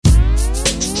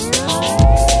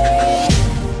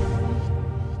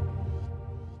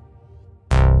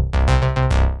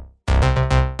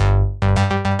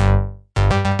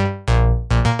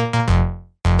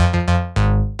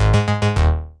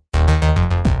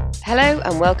Hello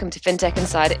and welcome to FinTech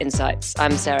Insider Insights.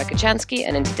 I'm Sarah Kocianski,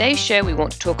 and in today's show we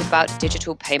want to talk about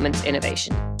digital payments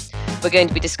innovation. We're going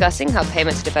to be discussing how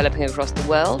payments are developing across the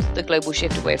world, the global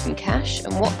shift away from cash,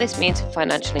 and what this means for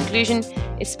financial inclusion,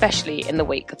 especially in the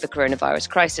wake of the coronavirus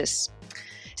crisis.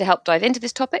 To help dive into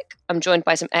this topic, I'm joined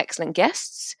by some excellent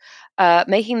guests,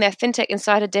 making their FinTech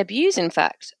Insider debuts, in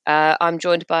fact. I'm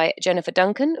joined by Jennifer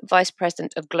Duncan, Vice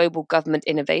President of Global Government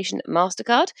Innovation at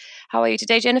MasterCard. How are you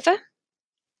today, Jennifer?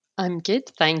 I'm good,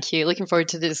 thank you. Looking forward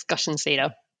to the discussion,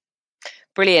 Sarah.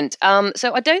 Brilliant.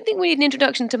 So I don't think we need an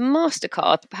introduction to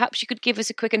MasterCard, but perhaps you could give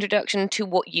us a quick introduction to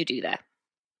what you do there.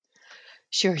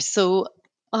 Sure. So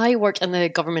I work in the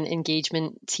government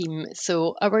engagement team.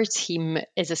 So our team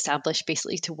is established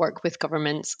basically to work with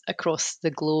governments across the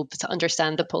globe to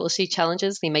understand the policy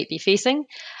challenges they might be facing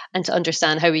and to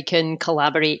understand how we can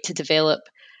collaborate to develop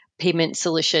payment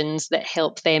solutions that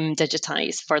help them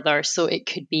digitize further. So it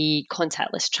could be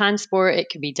contactless transport, it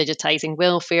could be digitizing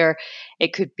welfare,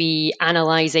 it could be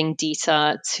analyzing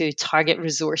data to target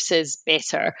resources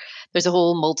better. There's a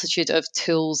whole multitude of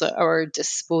tools at our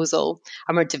disposal,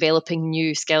 and we're developing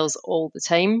new skills all the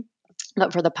time.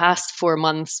 But for the past 4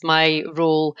 months, my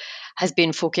role has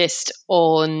been focused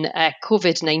on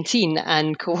COVID-19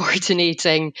 and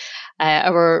coordinating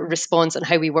our response and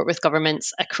how we work with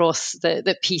governments across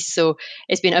the piece. So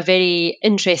it's been a very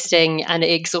interesting and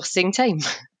exhausting time.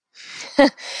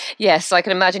 Yes, I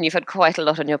can imagine you've had quite a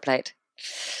lot on your plate.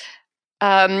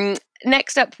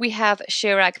 Next up, we have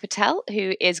Chirag Patel,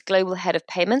 who is Global Head of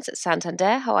Payments at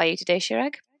Santander. How are you today,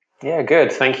 Chirag? Yeah,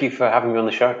 good. Thank you for having me on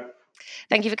the show.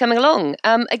 Thank you for coming along.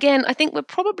 Again, I think we're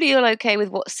probably all okay with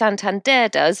what Santander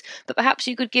does, but perhaps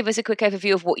you could give us a quick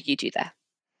overview of what you do there.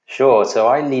 Sure. So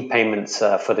I lead payments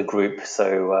for the group.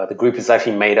 So the group is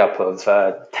actually made up of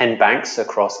 10 banks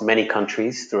across many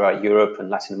countries throughout Europe and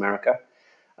Latin America.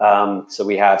 So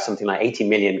we have something like 80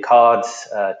 million cards,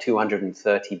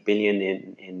 230 billion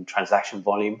in transaction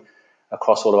volume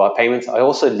across all of our payments. I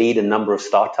also lead a number of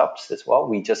startups as well.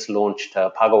 We just launched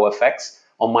PagoFX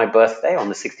on my birthday on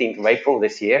the 16th of April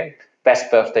this year. Best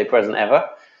birthday present ever.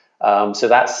 So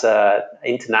that's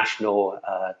international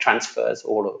transfers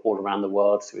all around the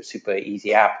world through a super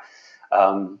easy app.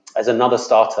 As another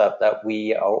startup that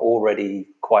we are already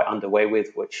quite underway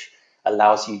with, which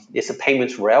allows you, it's a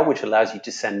payments rail, which allows you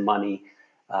to send money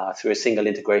through a single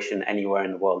integration anywhere in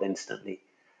the world instantly.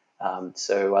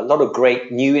 So a lot of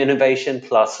great new innovation,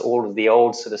 plus all of the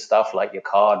old sort of stuff like your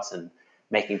cards and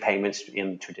making payments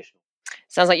in traditional.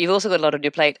 Sounds like you've also got a lot on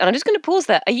your plate. And I'm just going to pause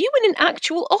there. Are you in an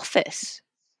actual office?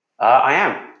 I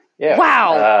am. Yeah.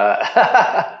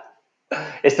 Wow.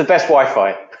 It's the best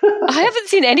Wi-Fi. I haven't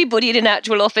seen anybody in an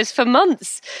actual office for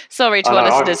months. Sorry to our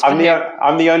listeners. I'm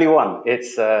the only one.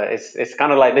 It's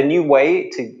kind of like the new way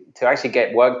to actually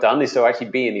get work done is to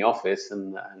actually be in the office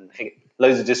and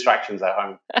loads of distractions at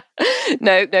home.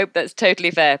 No, that's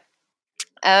totally fair.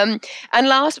 And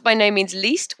last but by no means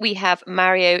least, we have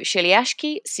Mario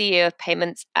Shiliashki, CEO of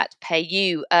Payments at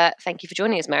PayU. Thank you for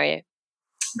joining us, Mario.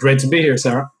 Great to be here,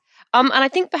 Sarah. And I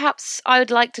think perhaps I would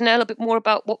like to know a little bit more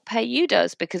about what PayU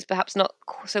does, because perhaps not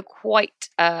so quite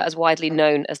as widely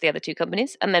known as the other two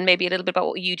companies, and then maybe a little bit about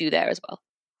what you do there as well.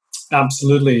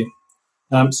 Absolutely.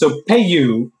 So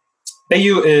PayU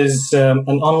is an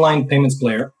online payments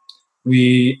player.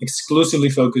 We exclusively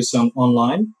focus on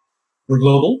online. We're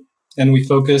global, and we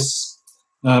focus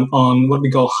on what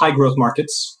we call high growth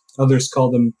markets. Others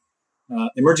call them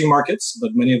emerging markets,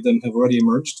 but many of them have already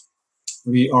emerged.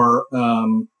 We are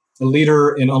a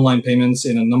leader in online payments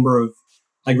in a number of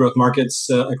high growth markets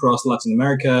across Latin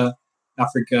America,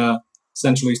 Africa,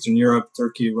 Central Eastern Europe,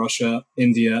 Turkey, Russia,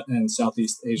 India, and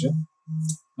Southeast Asia.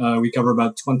 We cover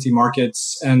about 20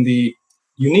 markets. And the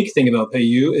unique thing about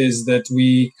PayU is that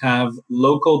we have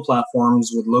local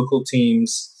platforms with local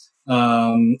teams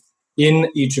in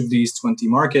each of these 20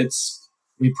 markets.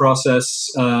 We process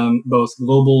both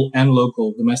global and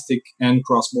local, domestic and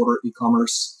cross-border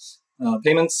e-commerce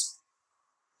payments.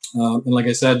 And like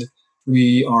I said,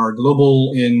 we are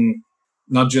global in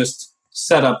not just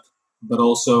setup, but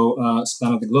also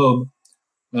span of the globe.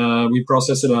 We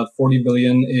process about 40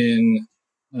 billion in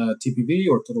TPV,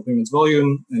 or total payments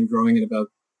volume, and growing at about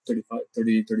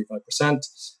 35%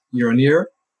 year on year.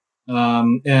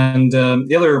 And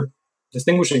the other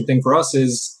distinguishing thing for us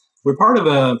is we're part of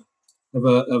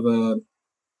a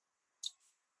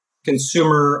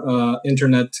consumer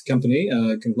internet company,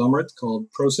 a conglomerate called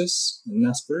Prosus and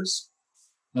Naspers.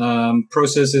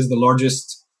 Prosus is the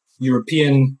largest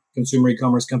European consumer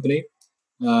e-commerce company,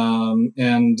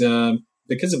 and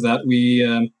because of that,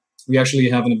 we actually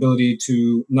have an ability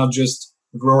to not just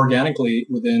grow organically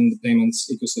within the payments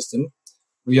ecosystem,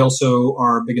 We also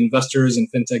are big investors in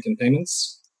fintech and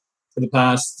payments. For the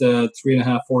past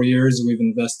 3.5, 4 years, we've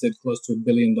invested close to $1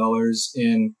 billion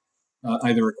in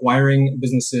either acquiring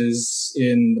businesses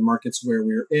in the markets where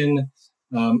we're in,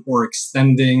 or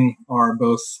extending our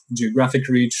both geographic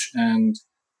reach and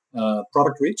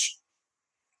product reach.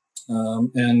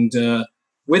 And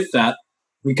with that,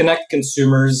 we connect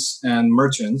consumers and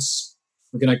merchants.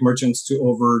 We connect merchants to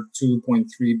over 2.3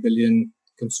 billion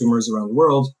consumers around the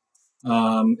world.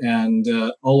 And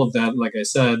all of that, like I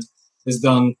said, is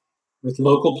done with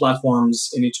local platforms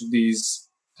in each of these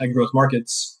high growth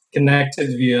markets connected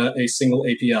via a single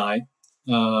API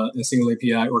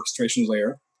orchestration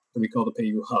layer that we call the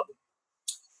PayU Hub.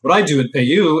 What I do at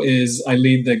PayU is I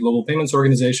lead the global payments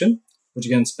organization, which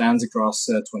again spans across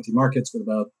 20 markets with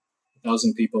about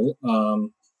 1,000 people.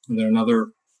 And there are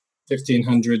another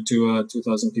 1,500 to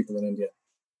 2,000 people in India.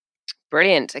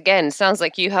 Brilliant. Again, sounds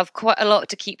like you have quite a lot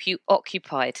to keep you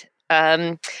occupied.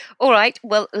 All right,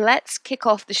 well, let's kick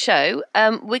off the show.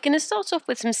 We're going to start off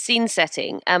with some scene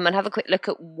setting and have a quick look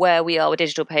at where we are with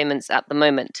digital payments at the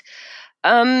moment.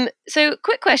 So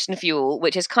quick question for you all,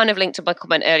 which is kind of linked to my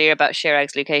comment earlier about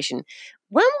Chirag's location.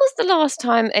 When was the last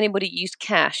time anybody used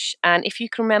cash? And if you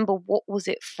can remember, what was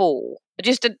it for?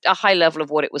 Just a high level of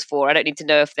what it was for. I don't need to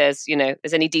know if there's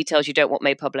any details you don't want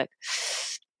made public.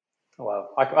 Well,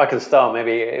 I can start.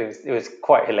 Maybe it was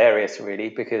quite hilarious, really,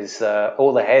 because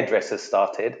all the hairdressers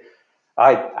started.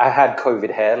 I had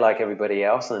COVID hair like everybody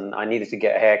else, and I needed to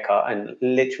get a haircut, and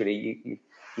literally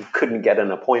you couldn't get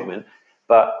an appointment,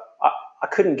 but I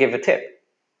couldn't give a tip.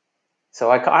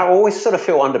 So I always sort of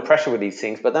feel under pressure with these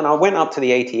things. But then I went up to the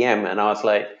ATM and I was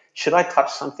like, should I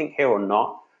touch something here or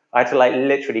not? I had to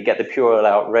literally get the Purell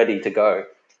out ready to go.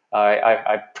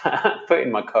 I put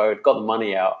in my code, got the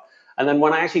money out. And then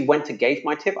when I actually went to gauge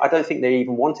my tip, I don't think they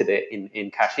even wanted it in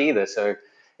cash either. So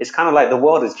it's kind of like the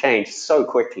world has changed so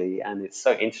quickly, and it's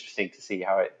so interesting to see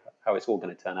how it's all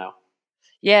going to turn out.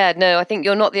 Yeah, no, I think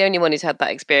you're not the only one who's had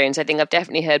that experience. I think I've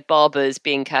definitely heard barbers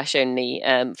being cash only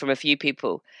from a few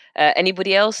people.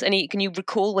 Anybody else? Can you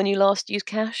recall when you last used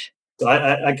cash? So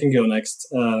I can go next.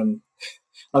 On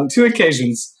 2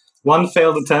 occasions, one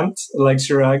failed attempt, like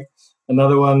Chirag,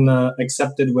 another one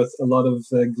accepted with a lot of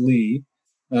glee.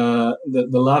 The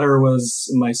latter was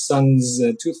my son's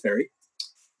tooth fairy,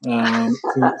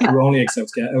 who only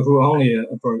accepts cash, who only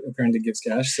apparently gives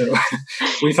cash. So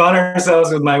we found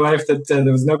ourselves with my wife that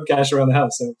there was no cash around the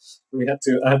house, so I had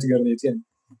to go to the ATM.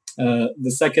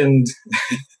 The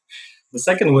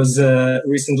second was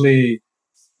recently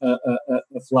a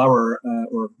flower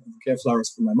or a bouquet of flowers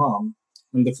for my mom,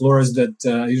 and the florist that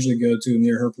I usually go to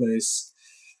near her place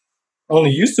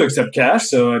only used to accept cash,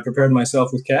 so I prepared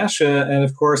myself with cash, and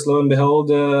of course, lo and behold,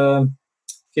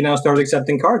 he now started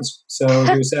accepting cards. So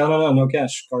he would say, "Oh no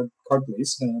cash, card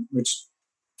please," which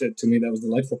to me that was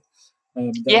delightful.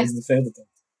 Was the failed attempt.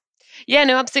 Yeah,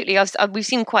 no, absolutely. We've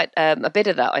seen quite a bit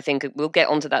of that. I think we'll get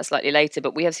onto that slightly later,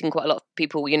 but we have seen quite a lot of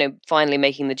people, finally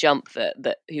making the jump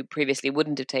that who previously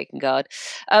wouldn't have taken card.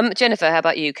 Jennifer, how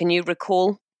about you? Can you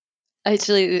recall?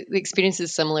 Actually, the experience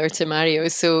is similar to Mario.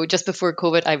 So just before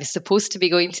COVID, I was supposed to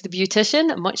be going to the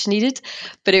beautician, much needed,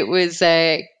 but it was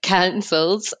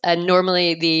cancelled. And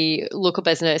normally the local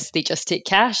business, they just take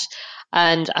cash.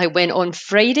 And I went on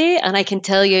Friday, and I can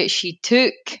tell you she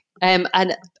took an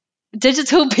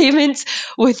digital payment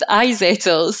with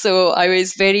iZettle. So I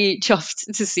was very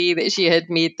chuffed to see that she had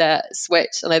made that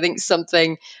switch. And I think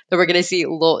something that we're going to see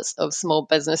lots of small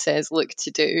businesses look to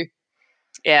do.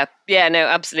 Yeah, no,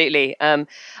 absolutely. I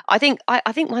think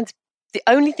mine's the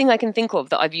only thing I can think of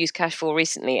that I've used cash for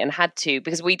recently and had to,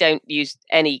 because we don't use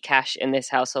any cash in this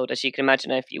household, as you can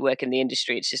imagine. If you work in the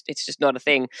industry, it's just not a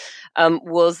thing.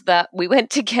 Was that we went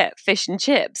to get fish and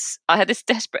chips. I had this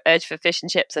desperate urge for fish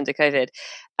and chips under COVID,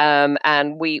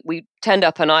 and we turned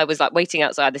up, and I was waiting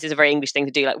outside. This is a very English thing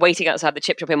to do, waiting outside the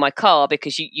chip shop in my car,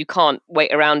 because you can't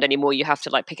wait around anymore. You have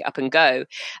to pick it up and go.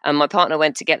 And my partner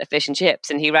went to get the fish and chips,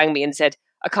 and he rang me and said,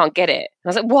 I can't get it. And I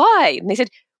was like, why? And they said,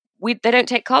 they don't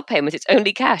take card payments. It's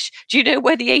only cash. Do you know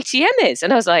where the ATM is?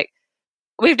 And I was like,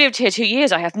 we've lived here 2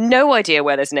 years. I have no idea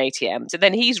where there's an ATM. So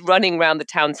then he's running around the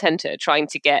town centre trying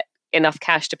to get enough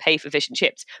cash to pay for fish and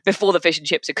chips before the fish and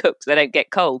chips are cooked so they don't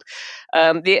get cold.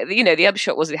 The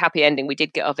upshot was the happy ending. We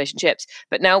did get our fish and chips,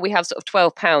 but now we have sort of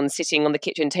 £12 sitting on the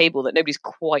kitchen table that nobody's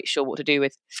quite sure what to do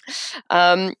with.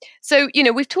 So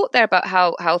we've talked there about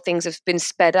how things have been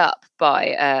sped up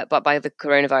by the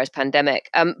coronavirus pandemic.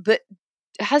 But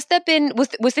has there been,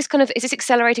 was this is this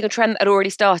accelerating a trend that had already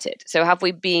started? So have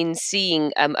we been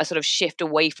seeing a sort of shift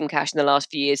away from cash in the last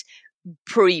few years,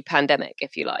 pre-pandemic,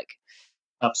 if you like?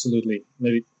 Absolutely.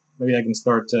 Maybe I can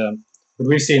start. The what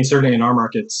we've seen, certainly in our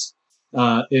markets,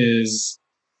 is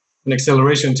an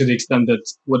acceleration to the extent that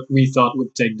what we thought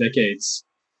would take decades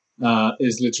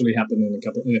is literally happening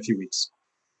in a few weeks,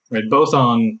 right? Both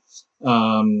on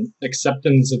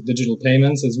acceptance of digital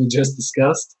payments, as we just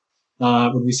discussed.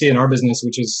 What we see in our business,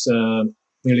 which is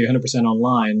nearly 100%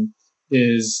 online,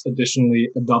 is additionally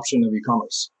adoption of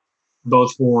e-commerce,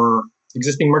 both for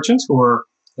existing merchants who are,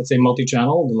 let's say,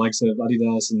 multi-channel, the likes of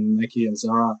Adidas and Nike and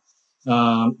Zara,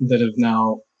 that have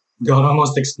now gone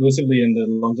almost exclusively in the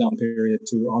lockdown period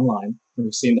to online.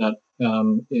 We've seen that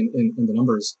in the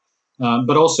numbers,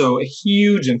 but also a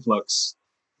huge influx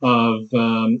of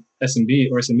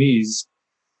SMEs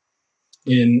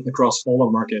across all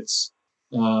of markets.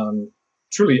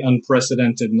 Truly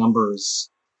unprecedented numbers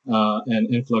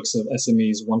and influx of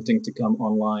SMEs wanting to come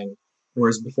online,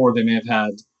 whereas before they may have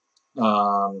had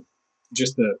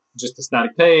just a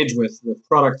static page with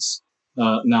products.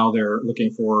 Now they're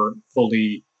looking for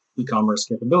fully e-commerce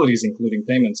capabilities, including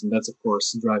payments, and that's of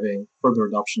course driving further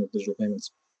adoption of digital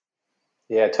payments.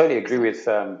 Yeah, I totally agree with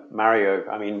Mario.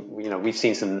 I mean, we've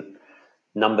seen some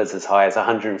numbers as high as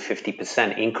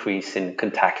 150% increase in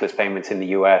contactless payments in the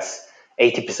US,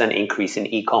 80% increase in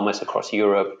e-commerce across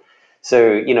Europe.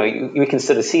 So, we can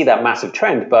sort of see that massive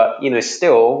trend, but,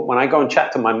 still, when I go and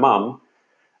chat to my mum,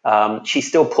 she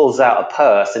still pulls out a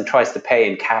purse and tries to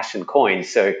pay in cash and coins.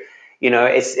 So,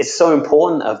 it's so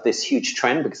important of this huge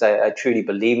trend, because I truly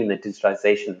believe in the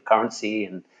digitalization of currency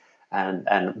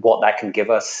and what that can give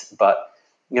us. But,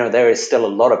 there is still a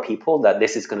lot of people that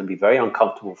this is going to be very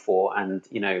uncomfortable for. And,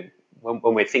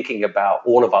 when we're thinking about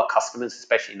all of our customers,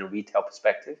 especially in a retail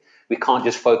perspective, we can't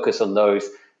just focus on those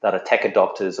that are tech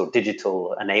adopters or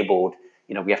digital enabled.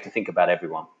 We have to think about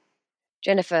everyone.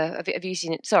 Jennifer, have you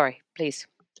seen it? Sorry, please.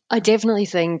 I definitely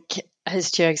think,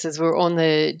 as Chirag says, we're on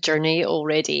the journey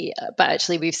already, but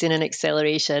actually we've seen an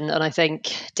acceleration. And I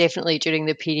think definitely during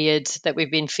the period that we've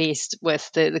been faced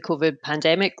with the COVID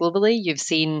pandemic globally, you've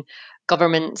seen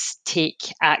governments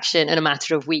take action in a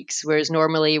matter of weeks, whereas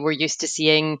normally we're used to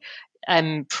seeing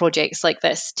projects like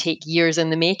this take years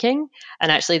in the making,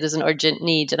 and actually there's an urgent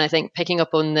need. And I think picking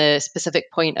up on the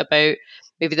specific point about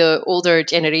maybe the older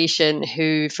generation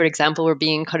who, for example, were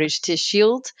being encouraged to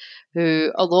shield,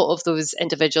 who a lot of those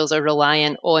individuals are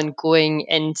reliant on going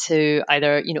into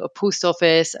either, a post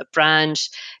office, a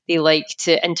branch. They like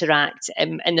to interact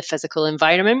in the physical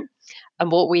environment.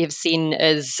 And what we have seen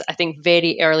is, I think,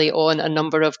 very early on, a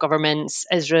number of governments,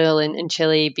 Israel and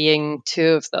Chile being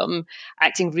two of them,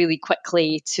 acting really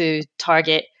quickly to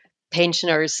target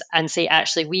pensioners and say,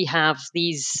 actually, we have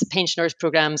these pensioners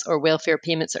programs or welfare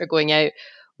payments that are going out.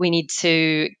 We need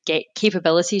to get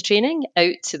capability training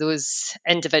out to those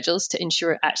individuals to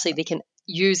ensure actually they can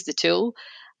use the tool.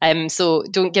 So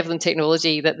don't give them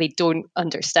technology that they don't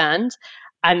understand.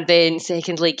 And then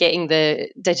secondly, getting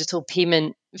the digital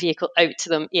payment vehicle out to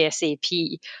them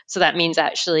ASAP. So that means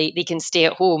actually they can stay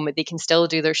at home, they can still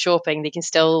do their shopping, they can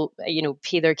still,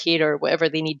 pay their carer, whatever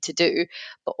they need to do.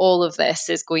 But all of this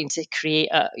is going to create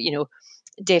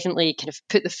definitely kind of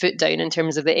put the foot down in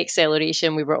terms of the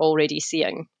acceleration we were already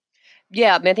seeing.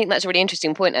 Yeah, I mean, I think that's a really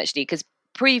interesting point, actually, because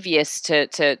previous to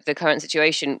the current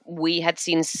situation, we had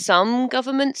seen some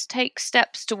governments take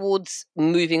steps towards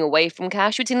moving away from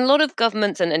cash. We'd seen a lot of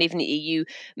governments and even the EU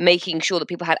making sure that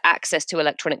people had access to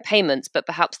electronic payments, but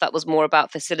perhaps that was more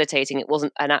about facilitating. It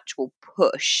wasn't an actual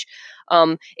push.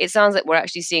 It sounds like we're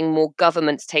actually seeing more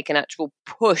governments take an actual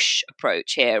push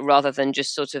approach here rather than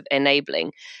just sort of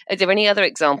enabling. Are there any other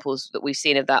examples that we've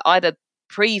seen of that, either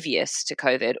previous to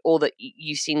COVID or that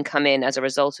you've seen come in as a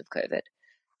result of COVID?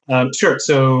 Sure.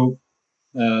 So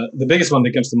the biggest one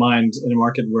that comes to mind in a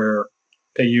market where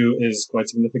PayU is quite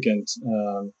significant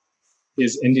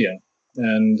is India.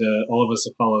 And all of us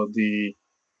have followed the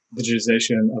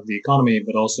digitization of the economy,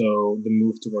 but also the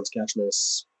move towards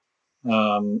cashless.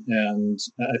 And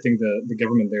I think the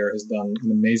government there has done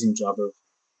an amazing job of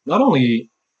not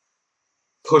only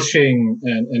pushing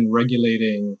and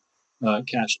regulating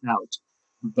cash out,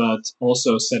 but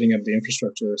also setting up the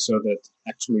infrastructure so that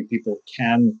actually people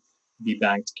can be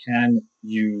banked, can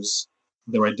use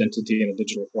their identity in a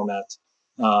digital format,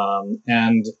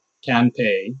 and can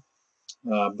pay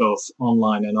both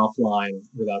online and offline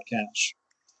without cash.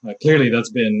 Clearly,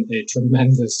 that's been a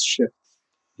tremendous shift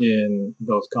in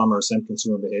both commerce and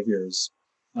consumer behaviors.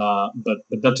 But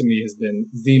that to me has been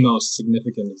the most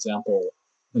significant example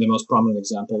and the most prominent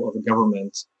example of a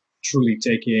government truly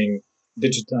taking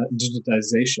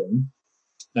digitization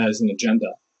as an agenda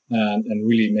and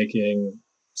really making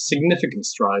significant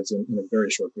strides in a very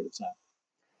short period of time.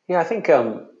 Yeah, I think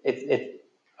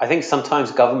I think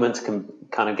sometimes governments can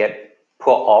kind of get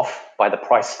put off by the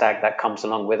price tag that comes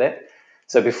along with it.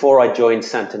 So before I joined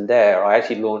Santander, I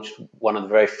actually launched one of the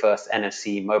very first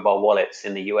NFC mobile wallets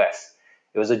in the US.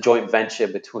 It was a joint venture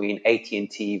between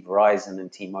AT&T, Verizon,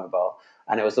 and T-Mobile.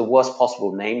 And it was the worst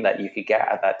possible name that you could get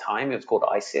at that time. It was called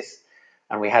ISIS.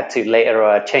 And we had to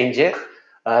later change it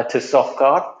to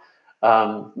Softcard.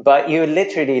 But you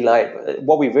literally, like,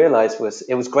 what we realized was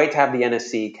it was great to have the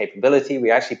NFC capability.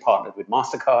 We actually partnered with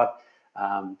MasterCard,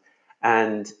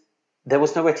 and there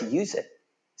was nowhere to use it.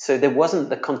 So there wasn't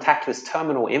the contactless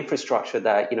terminal infrastructure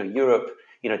that, Europe,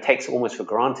 takes almost for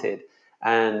granted.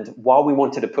 And while we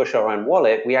wanted to push our own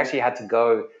wallet, we actually had to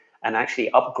go and actually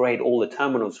upgrade all the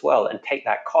terminals as well and take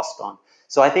that cost on.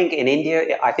 So I think in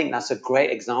India, I think that's a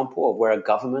great example of where a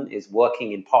government is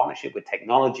working in partnership with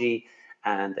technology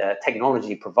and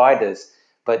technology providers.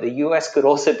 But the US could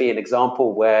also be an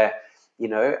example where,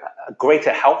 a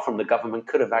greater help from the government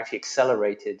could have actually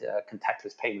accelerated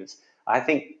contactless payments. I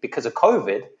think because of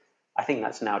COVID, I think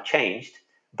that's now changed,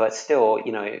 but still,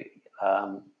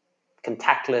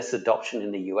 contactless adoption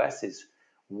in the US is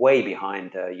way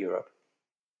behind Europe.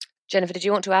 Jennifer, did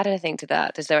you want to add anything to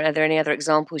that? Are there any other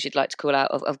examples you'd like to call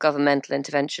out of governmental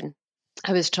intervention?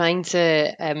 I was trying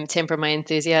to temper my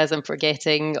enthusiasm for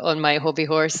getting on my hobby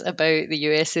horse about the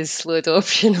US's slow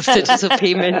adoption of digital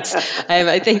payments.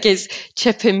 I think it's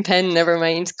chip and pin, never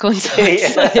mind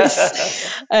contactless.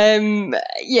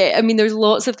 There's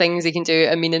lots of things they can do.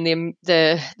 I mean, in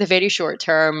the very short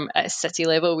term at city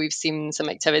level, we've seen some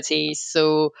activity.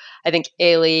 So I think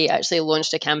LA actually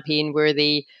launched a campaign where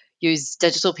they use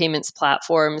digital payments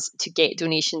platforms to get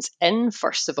donations in,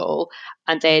 first of all,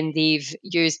 and then they've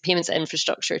used payments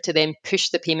infrastructure to then push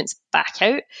the payments back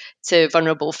out to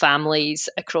vulnerable families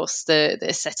across the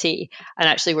city. And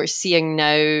actually, we're seeing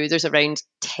now there's around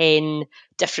 10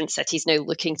 different cities now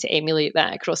looking to emulate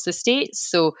that across the states.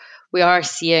 So we are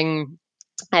seeing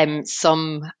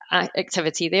some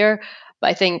activity there.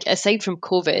 But I think aside from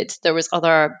COVID, there was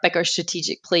other bigger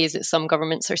strategic plays that some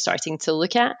governments are starting to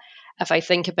look at. If I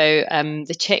think about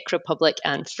the Czech Republic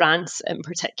and France in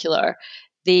particular,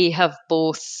 they have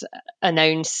both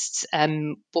announced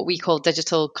what we call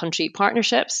digital country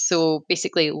partnerships. So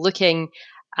basically looking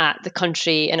at the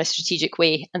country in a strategic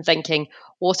way and thinking,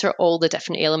 what are all the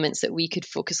different elements that we could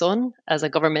focus on as a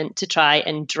government to try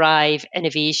and drive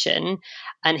innovation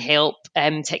and help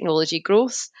technology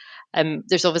growth?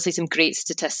 There's obviously some great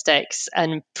statistics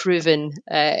and proven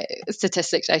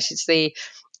statistics, I should say,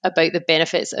 about the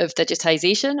benefits of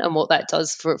digitization and what that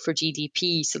does for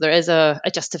GDP. So there is a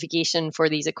justification for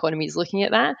these economies looking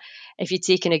at that. If you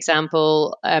take an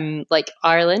example like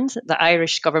Ireland, the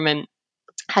Irish government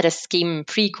had a scheme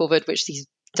pre-COVID, which these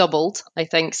doubled, I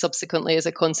think, subsequently as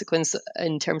a consequence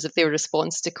in terms of their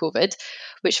response to COVID,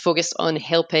 which focused on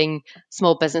helping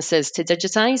small businesses to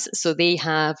digitize. So they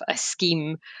have a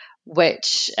scheme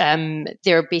which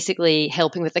they're basically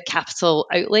helping with the capital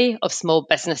outlay of small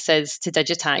businesses to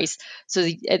digitize. So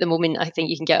at the moment, I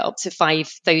think you can get up to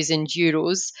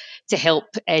 €5,000 to help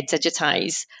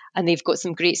digitize. And they've got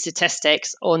some great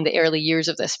statistics on the early years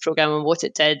of this program and what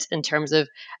it did in terms of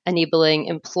enabling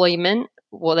employment,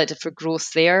 what it did for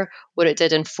growth there, what it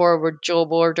did in forward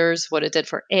job orders, what it did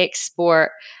for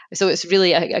export. So it's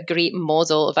really a great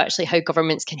model of actually how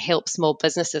governments can help small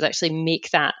businesses actually make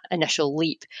that initial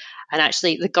leap. And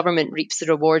actually the government reaps the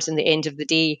rewards in the end of the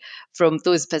day from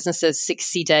those businesses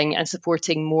succeeding and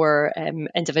supporting more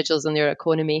individuals in their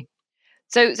economy.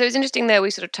 So it's interesting there, we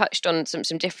sort of touched on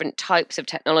some different types of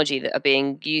technology that are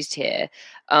being used here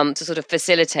to sort of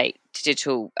facilitate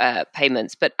digital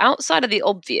payments. But outside of the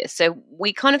obvious, so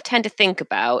we kind of tend to think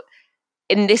about,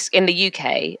 in the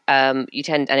UK, and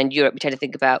in Europe, we tend to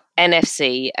think about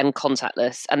NFC and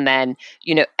contactless, and then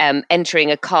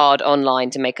entering a card online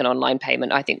to make an online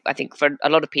payment. I think for a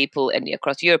lot of people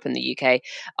across Europe and the UK,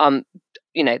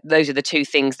 those are the two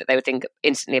things that they would think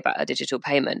instantly about a digital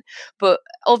payment. But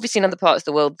obviously in other parts of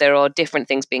the world, there are different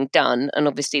things being done, and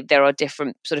obviously there are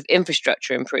different sort of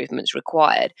infrastructure improvements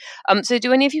required. So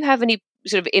do any of you have any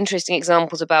sort of interesting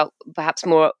examples about perhaps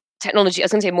more technology, I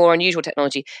was going to say more unusual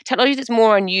technology that's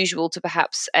more unusual to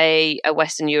perhaps a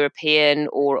Western European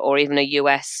or even a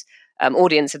US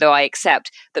audience, although I accept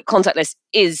that contactless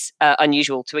is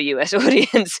unusual to a US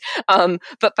audience.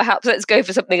 But perhaps let's go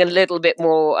for something a little bit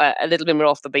more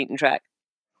off the beaten track.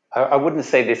 I wouldn't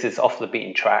say this is off the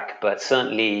beaten track, but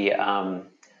certainly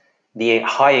the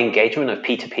high engagement of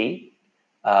P2P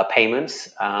payments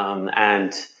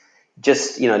and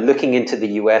just looking into the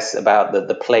US about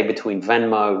the play between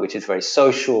Venmo, which is very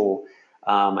social,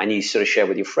 and you sort of share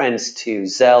with your friends, to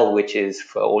Zelle, which is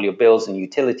for all your bills and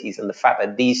utilities, and the fact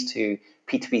that these two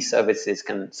P2P services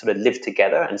can sort of live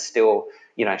together and still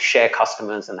share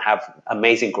customers and have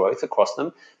amazing growth across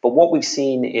them. But what we've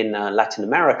seen in Latin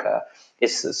America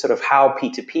is sort of how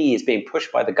P2P is being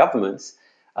pushed by the governments,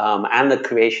 and the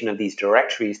creation of these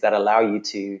directories that allow you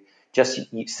to just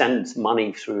send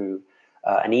money through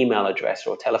an email address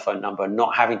or a telephone number,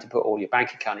 not having to put all your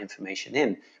bank account information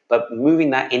in, but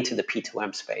moving that into the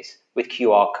P2M space with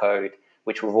QR code,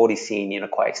 which we've already seen,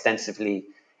 quite extensively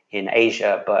in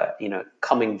Asia, but,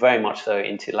 coming very much so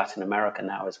into Latin America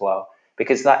now as well,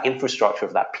 because that infrastructure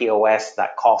of that POS,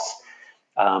 that cost,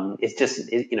 is just,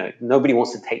 nobody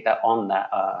wants to take that on,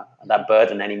 that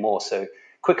burden anymore. So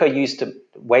quicker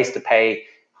ways to pay,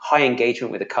 high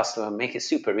engagement with the customer, make it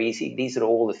super easy. These are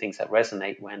all the things that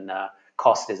resonate when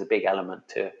cost is a big element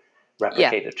to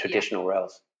replicate the traditional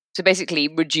rails. So basically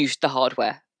reduce the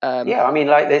hardware.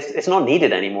 It's not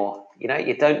needed anymore. You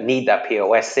don't need that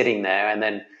POS sitting there. And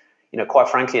then, quite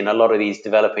frankly, in a lot of these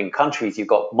developing countries, you've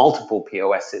got multiple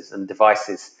POSs and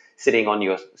devices sitting on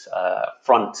your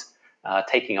front,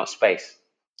 taking up space.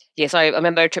 Yes, I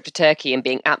remember a trip to Turkey and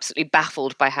being absolutely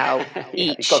baffled by how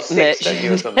each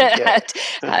merchant had.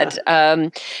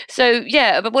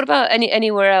 But what about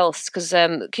anywhere else? Because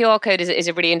QR code is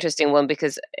a really interesting one,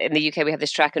 because in the UK we have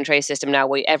this track and trace system now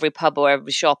where every pub or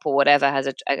every shop or whatever has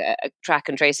a track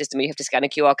and trace system where you have to scan a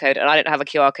QR code, and I don't have a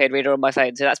QR code reader on my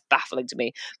phone, so that's baffling to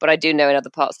me. But I do know in other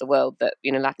parts of the world that,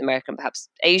 Latin America and perhaps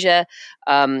Asia,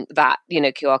 that,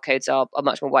 QR codes are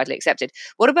much more widely accepted.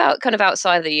 What about kind of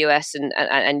outside the US and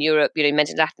Europe? You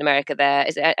mentioned Latin America there.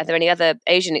 Are there any other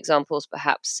Asian examples,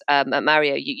 perhaps?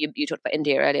 Mario, you talked about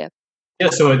India earlier. Yeah,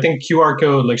 so I think QR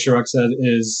code, like Chirag said,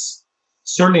 is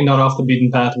certainly not off the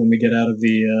beaten path when we get out of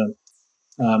the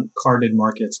carded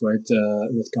markets, right,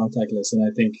 with contactless. And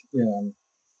I think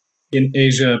in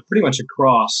Asia, pretty much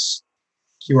across,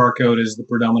 QR code is the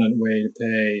predominant way to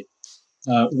pay.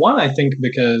 One, I think,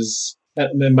 because,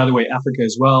 and by the way, Africa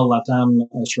as well, LATAM,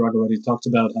 Chirag already talked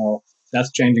about how that's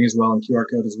changing as well, and QR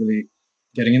code is really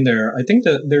getting in there. I think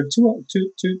that there are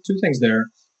two things there.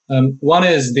 One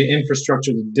is the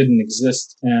infrastructure that didn't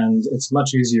exist, and it's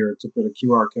much easier to put a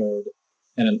QR code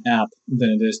in an app than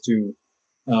it is to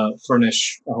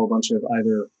furnish a whole bunch of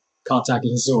either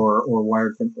contactless or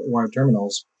wired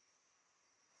terminals.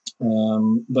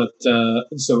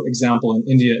 So example, in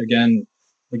India, again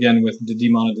with the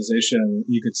demonetization,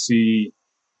 you could see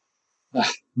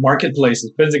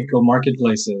marketplaces, physical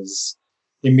marketplaces,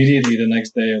 immediately the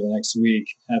next day or the next week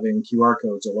having QR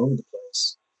codes all over the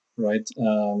place, right?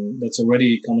 That's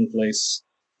already commonplace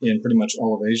in pretty much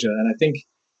all of Asia. And I think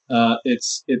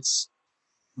it's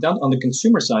down on the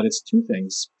consumer side, it's two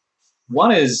things.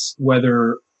 One is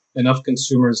whether enough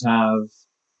consumers are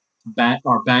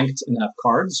banked and have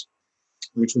cards,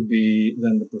 which would be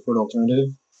then the preferred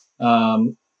alternative.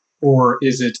 Or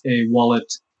is it a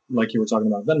wallet, like you were talking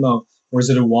about Venmo, or is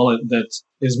it a wallet that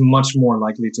is much more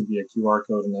likely to be a QR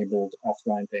code enabled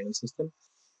offline payment system?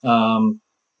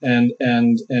 And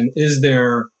is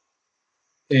there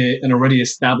an already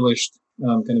established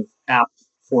kind of app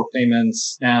for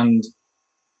payments and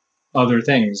other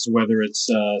things, whether it's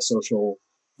social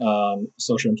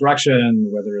interaction,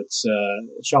 whether it's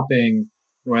shopping,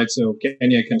 right? So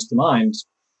Kenya comes to mind,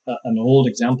 an old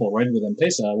example, right, with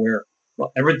M-Pesa, where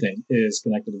everything is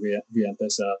connected via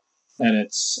M-Pesa. And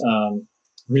it's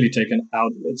really taken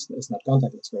out. It's not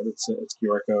contactless, right? It's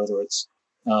QR code or it's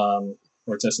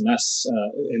SMS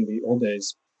in the old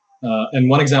days. And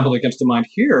one example that comes to mind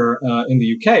here in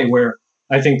the UK, where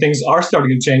I think things are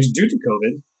starting to change due to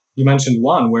COVID. You mentioned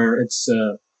one where it's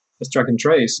track and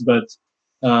trace, but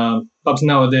pubs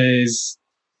nowadays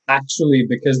actually,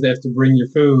 because they have to bring your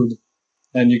food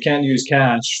and you can't use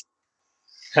cash,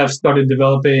 have started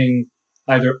developing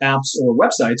either apps or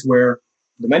websites where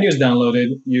the menu is downloaded,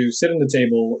 you sit at the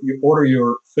table, you order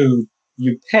your food,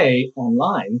 you pay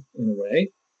online in a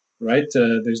way, right?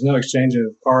 There's no exchange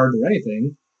of card or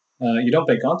anything. You don't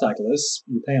pay contactless,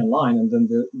 you pay online, and then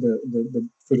the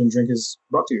food and drink is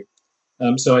brought to you.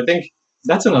 So I think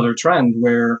that's another trend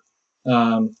where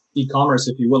e-commerce,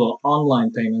 if you will, or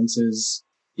online payments is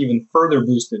even further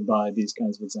boosted by these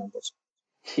kinds of examples.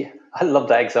 Yeah, I love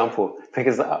that example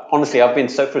because honestly, I've been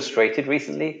so frustrated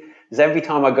recently. Because every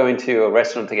time I go into a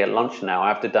restaurant to get lunch now, I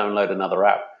have to download another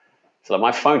app. So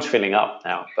my phone's filling up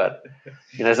now, but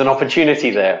there's an opportunity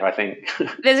there, I think.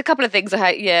 There's a couple of things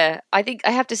I think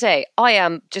I have to say, I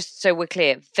am, just so we're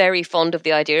clear, very fond of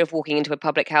the idea of walking into a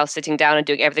public house, sitting down and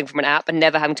doing everything from an app and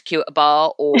never having to queue at a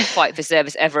bar or fight for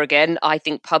service ever again. I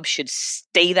think pubs should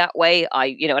stay that way.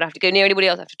 I don't have to go near anybody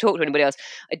else, I have to talk to anybody else.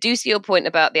 I do see your point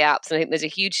about the apps, and I think there's a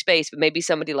huge space, but maybe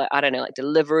somebody like, I don't know, like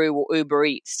Deliveroo or Uber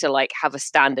Eats to like have a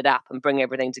standard app and bring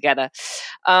everything together.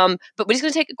 But we're just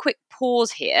going to take a quick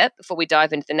pause here before we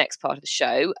dive into the next part of the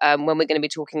show, when we're going to be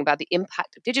talking about the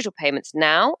impact of digital payments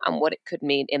now and what it could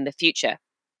mean in the future.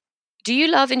 Do you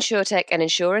love InsurTech and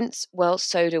insurance? Well,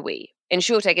 so do we.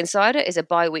 InsurTech Insider is a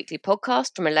bi-weekly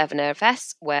podcast from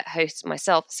 11FS where hosts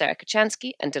myself, Sarah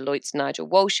Kocianski, and Deloitte's Nigel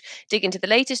Walsh dig into the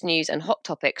latest news and hot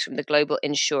topics from the global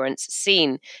insurance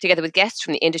scene, together with guests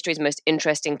from the industry's most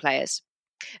interesting players.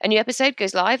 A new episode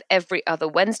goes live every other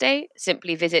Wednesday.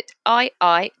 Simply visit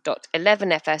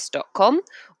ii.11fs.com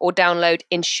or download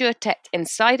InsurTech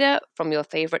Insider from your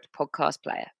favorite podcast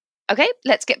player. Okay,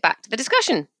 let's get back to the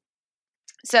discussion.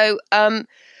 So,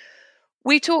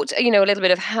 we talked, a little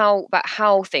bit of how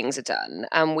things are done,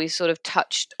 and we sort of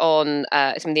touched on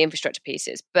some of the infrastructure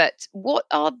pieces. But what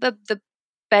are the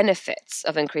benefits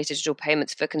of increased digital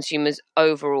payments for consumers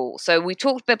overall? So we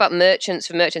talked a bit about merchants.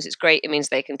 For merchants, it's great. It means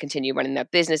they can continue running their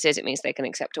businesses. It means they can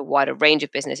accept a wider range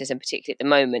of businesses, and particularly at the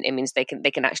moment, it means they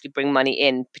can actually bring money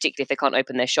in, particularly if they can't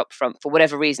open their shop front for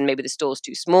whatever reason. Maybe the store's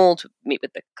too small to meet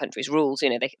with the country's rules.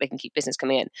 They can keep business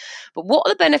coming in. But what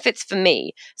are the benefits for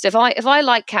me? So if I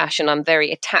like cash and I'm very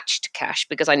attached to cash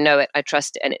because I know it, I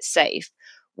trust it, and it's safe,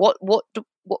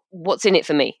 what's in it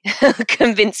for me?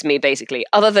 Convince me, basically,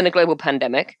 other than a global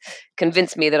pandemic,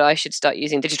 convince me that I should start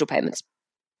using digital payments.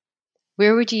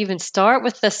 Where would you even start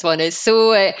with this one? It's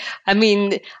so, I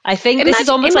think this is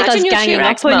almost like us ganging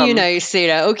up on you now,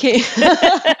 Sarah. Okay.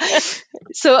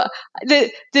 So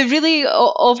the really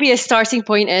obvious starting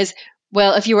point is,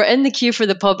 well, if you were in the queue for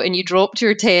the pub and you dropped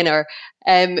your tenner,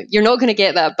 you're not going to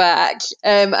get that back.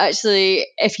 Actually,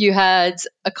 if you had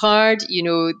a card,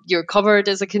 you're covered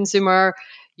as a consumer.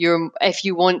 If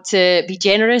you want to be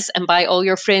generous and buy all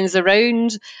your friends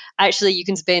around, actually, you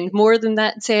can spend more than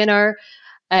that tenner.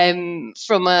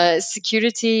 From a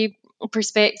security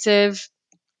perspective,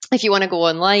 if you want to go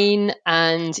online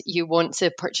and you want to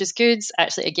purchase goods,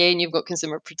 actually, again, you've got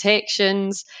consumer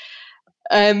protections.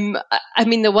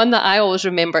 The one that I always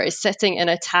remember is sitting in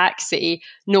a taxi,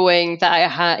 knowing that I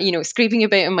had, scraping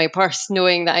about in my purse,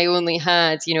 knowing that I only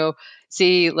had,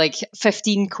 say like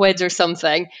 15 quid or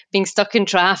something, being stuck in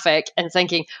traffic and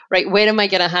thinking, right, when am I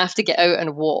going to have to get out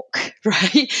and walk,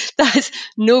 right?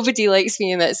 Nobody likes being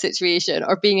in that situation,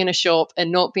 or being in a shop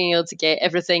and not being able to get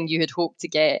everything you had hoped to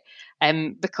get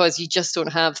because you just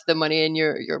don't have the money in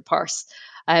your purse.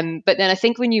 But then I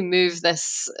think when you move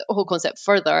this whole concept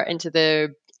further into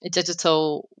the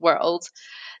digital world,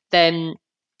 then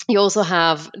you also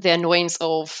have the annoyance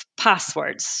of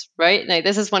passwords, right? Now,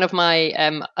 this is one of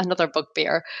my another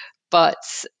bugbear, but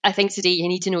I think today you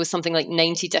need to know something like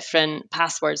 90 different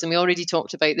passwords. And we already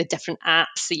talked about the different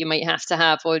apps that you might have to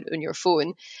have on your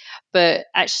phone. But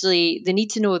actually, the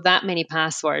need to know that many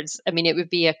passwords, it would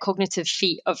be a cognitive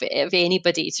feat of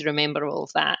anybody to remember all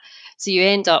of that. So you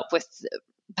end up with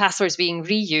passwords being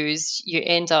reused, you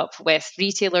end up with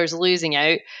retailers losing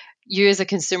out, you as a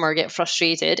consumer get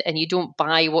frustrated and you don't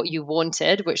buy what you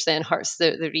wanted, which then hurts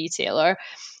the retailer.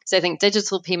 So I think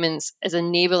digital payments is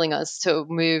enabling us to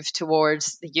move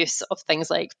towards the use of things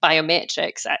like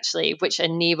biometrics, actually, which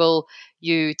enable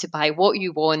you to buy what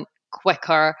you want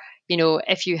quicker.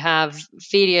 If you have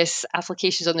various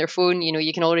applications on their phone,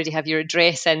 you can already have your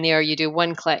address in there. You do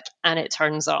one click and it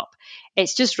turns up.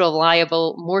 It's just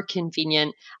reliable, more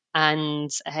convenient,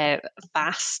 and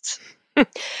fast.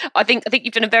 I think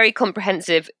you've done a very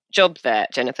comprehensive job there,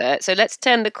 Jennifer. So let's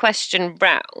turn the question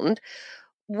round.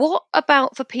 What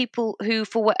about for people who,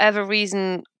 for whatever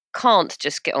reason, can't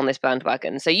just get on this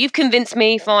bandwagon? So you've convinced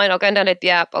me, fine, I'll go and download the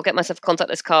app, I'll get myself a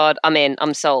contactless card, I'm in,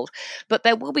 I'm sold. But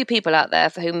there will be people out there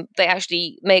for whom they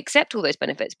actually may accept all those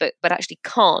benefits, but actually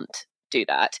can't do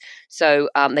that. So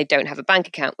they don't have a bank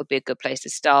account would be a good place to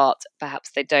start.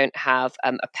 Perhaps they don't have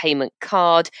a payment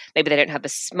card. Maybe they don't have a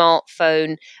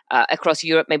smartphone. Across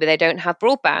Europe, maybe they don't have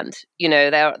broadband.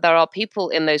 There are people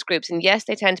in those groups, and yes,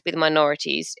 they tend to be the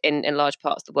minorities in large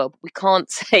parts of the world. But we can't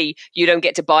say you don't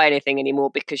get to buy anything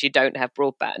anymore because you don't have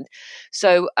broadband.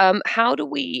 So how do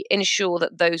we ensure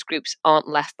that those groups aren't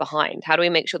left behind? How do we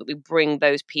make sure that we bring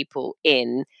those people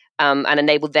in and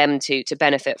enable them to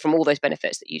benefit from all those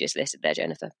benefits that you just listed there,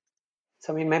 Jennifer?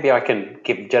 So, maybe I can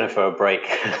give Jennifer a break.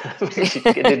 She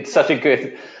did such a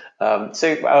good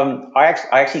I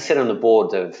actually sit on the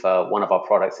board of one of our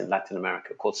products in Latin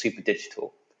America called Super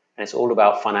Digital, and it's all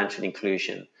about financial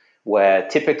inclusion, where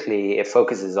typically it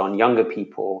focuses on younger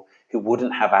people who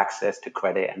wouldn't have access to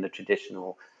credit and the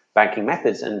traditional banking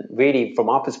methods. And really, from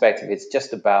our perspective,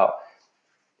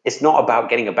 it's not about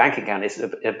getting a bank account, it's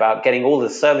about getting all the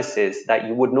services that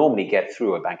you would normally get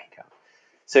through a bank account.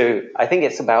 So I think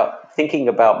it's about thinking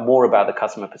about more about the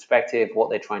customer perspective, what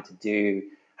they're trying to do,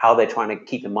 how they're trying to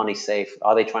keep the money safe,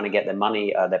 are they trying to get their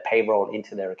money, their payroll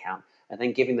into their account, and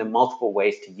then giving them multiple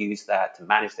ways to use that, to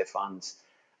manage their funds,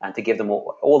 and to give them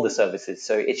all the services.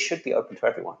 So it should be open to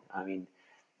everyone. I mean,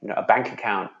 a bank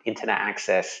account, internet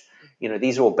access,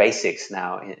 these are all basics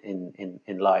now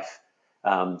in life.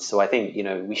 So I think,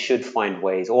 we should find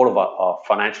ways, all of our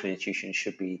financial institutions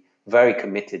should be very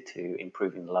committed to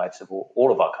improving the lives of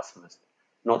all of our customers,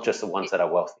 not just the ones that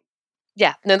are wealthy.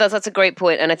 Yeah, no, that's a great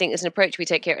point. And I think it's an approach we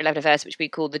take here at 11FS, which we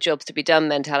call the jobs to be done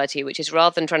mentality, which is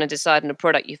rather than trying to decide on a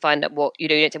product, you find out what, we're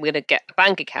going to get a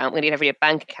bank account, we're going to get every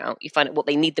bank account, you find out what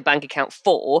they need the bank account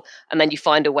for, and then you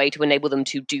find a way to enable them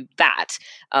to do that.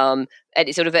 And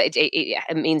it's sort of,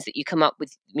 it means that you come up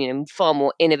with, far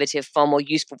more innovative, far more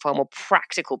useful, far more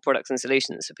practical products and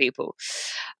solutions for people.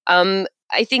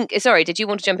 I think, sorry, did you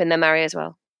want to jump in there, Mari, as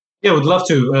well? Yeah, I would love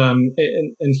to.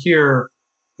 And here,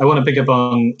 I want to pick up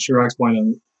on Chirag's point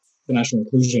on financial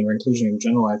inclusion or inclusion in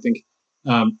general. I think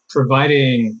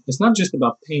providing, it's not just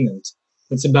about payment,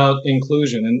 it's about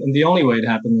inclusion. And the only way it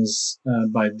happens is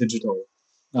by digital.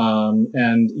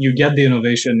 And you get the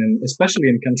innovation, and especially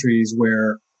in countries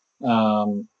where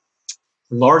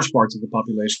large parts of the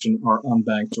population are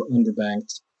unbanked or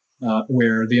underbanked,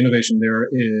 where the innovation there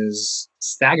is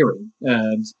staggering.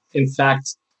 And in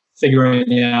fact,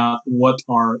 figuring out what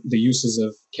are the uses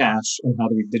of cash and how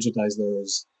do we digitize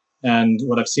those. And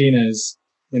what I've seen is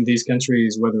in these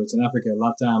countries, whether it's in Africa,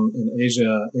 LATAM, in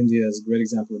Asia, India is a great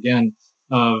example again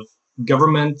of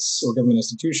governments or government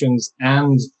institutions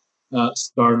and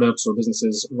startups or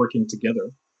businesses working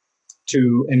together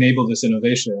to enable this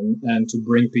innovation and to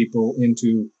bring people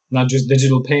into not just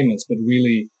digital payments, but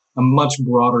really a much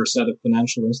broader set of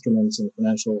financial instruments and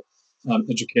financial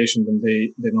education than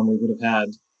they normally would have had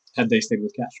they stayed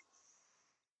with cash.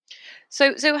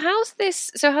 So how's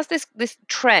this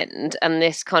trend and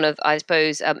this kind of, I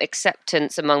suppose,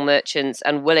 acceptance among merchants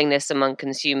and willingness among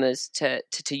consumers to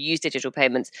use digital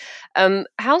payments?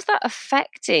 How's that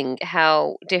affecting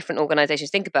how different organizations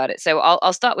think about it? So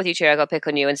I'll start with you, Chirag. I'll pick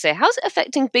on you and say, how's it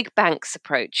affecting big banks'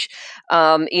 approach?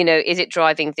 Is it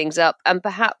driving things up? And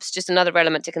perhaps just another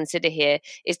element to consider here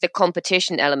is the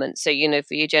competition element. So,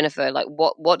 for you, Jennifer, like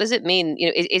what does it mean?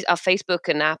 Are Facebook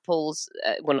and Apple's,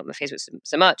 well, not Facebook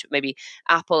so much, but maybe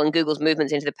Apple and Google's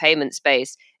movements into the payment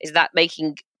space, is that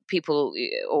making people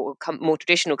or more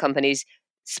traditional companies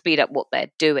speed up what they're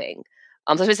doing?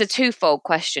 So it's a twofold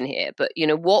question here, but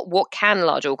what can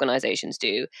large organizations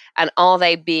do, and are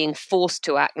they being forced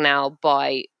to act now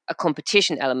by a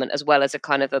competition element as well as a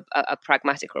kind of a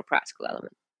pragmatic or a practical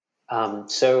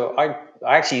element? So I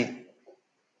actually,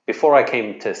 before I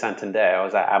came to Santander, I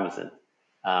was at Amazon.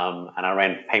 And I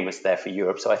ran payments there for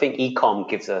Europe. So I think e-com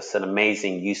gives us an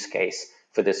amazing use case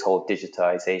for this whole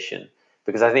digitization,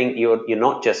 because I think you're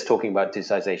not just talking about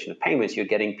digitization of payments, you're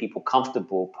getting people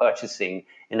comfortable purchasing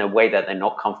in a way that they're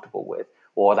not comfortable with,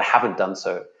 or they haven't done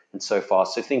so and so far.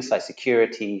 So things like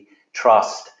security,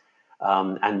 trust,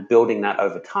 and building that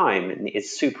over time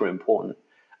is super important.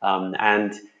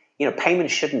 And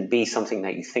payment shouldn't be something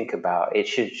that you think about. It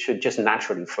should just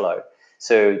naturally flow.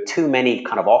 So too many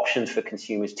kind of options for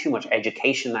consumers, too much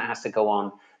education that has to go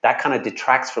on, that kind of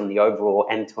detracts from the overall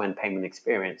end-to-end payment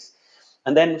experience.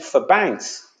 And then for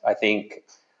banks, I think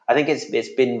it's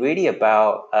been really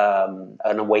about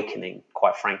an awakening,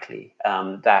 quite frankly,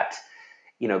 that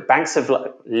banks have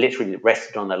literally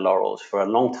rested on their laurels for a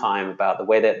long time about the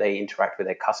way that they interact with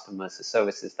their customers, the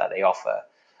services that they offer.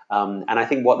 And I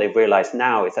think what they've realized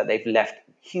now is that they've left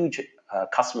huge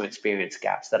customer experience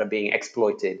gaps that are being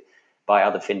exploited by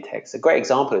other fintechs. A great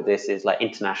example of this is like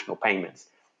international payments.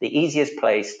 The easiest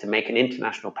place to make an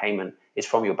international payment is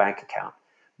from your bank account.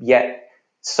 Yet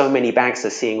so many banks are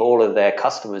seeing all of their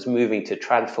customers moving to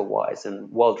TransferWise and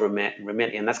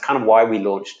WorldRemit. And that's kind of why we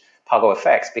launched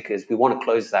PagoFX, because we want to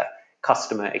close that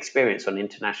customer experience on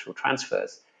international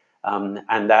transfers.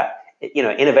 And that,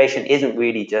 innovation isn't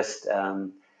really just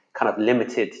kind of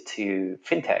limited to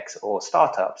fintechs or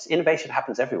startups. Innovation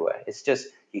happens everywhere. It's just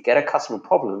you get a customer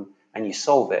problem and you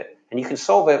solve it. And you can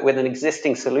solve it with an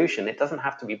existing solution. It doesn't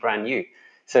have to be brand new.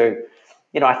 So,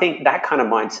 I think that kind of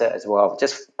mindset as well,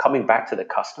 just coming back to the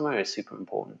customer, is super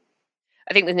important.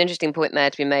 I think there's an interesting point there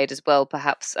to be made as well,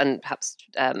 perhaps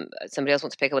somebody else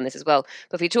wants to pick up on this as well.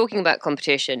 But if you're talking about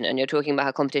competition and you're talking about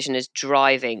how competition is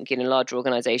driving, larger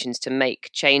organizations to make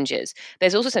changes,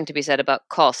 there's also something to be said about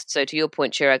cost. So to your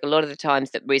point, Chirag, a lot of the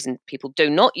times the reason people do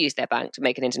not use their bank to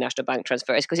make an international bank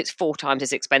transfer is because it's 4 times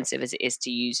as expensive as it is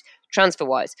to use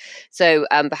TransferWise. So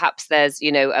perhaps there's,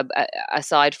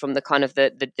 aside from the kind of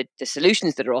the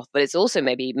solutions that are off, but it's also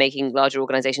maybe making larger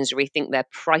organizations rethink their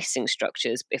pricing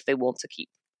structures if they want to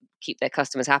keep their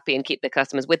customers happy and keep their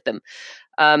customers with them.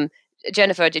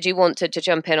 Jennifer, did you want to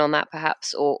jump in on that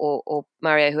perhaps, or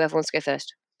Mario, whoever wants to go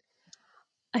first?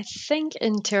 I think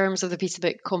in terms of the piece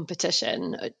about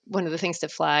competition, one of the things to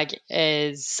flag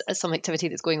is some activity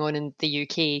that's going on in the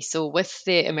UK. So with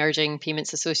the Emerging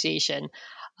Payments Association,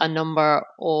 a number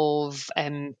of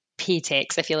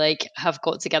paytechs, if you like, have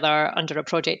got together under a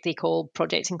project they call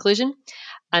Project Inclusion,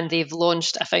 and they've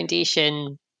launched a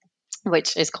foundation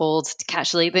which is called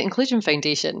actually the Inclusion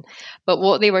Foundation. But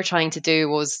what they were trying to do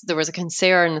was, there was a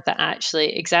concern that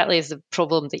actually, exactly as the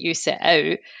problem that you set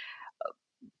out,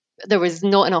 there was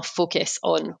not enough focus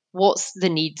on what's the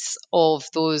needs of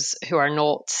those who are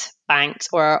not banked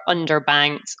or are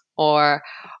underbanked or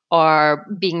are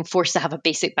being forced to have a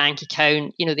basic bank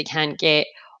account. They can't get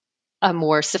a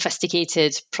more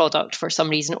sophisticated product for some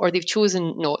reason, or they've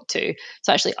chosen not to.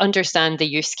 So actually understand the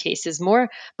use cases more,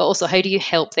 but also how do you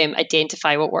help them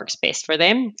identify what works best for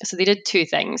them? So they did 2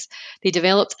 things. They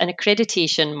developed an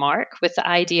accreditation mark with the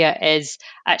idea is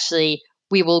actually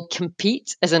we will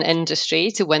compete as an industry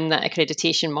to win that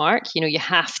accreditation mark. You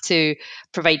have to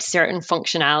provide certain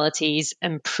functionalities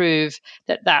and prove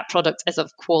that that product is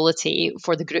of quality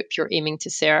for the group you're aiming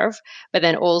to serve. But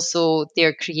then also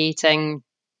they're creating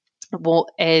what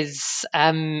is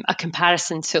a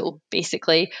comparison tool,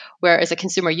 basically, where as a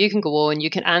consumer, you can go on, you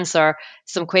can answer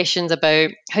some questions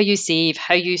about how you save,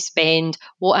 how you spend,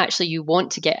 what actually you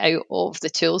want to get out of the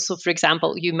tool. So, for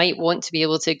example, you might want to be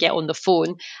able to get on the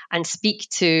phone and speak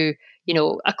to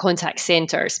a contact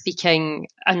center speaking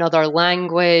another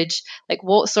language. Like,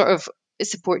 what sort of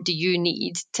support do you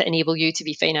need to enable you to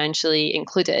be financially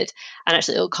included? And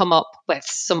actually it'll come up with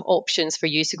some options for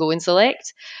you to go and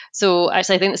select. So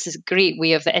actually I think this is a great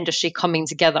way of the industry coming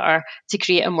together to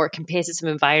create a more competitive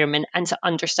environment and to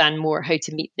understand more how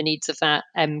to meet the needs of that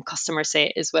customer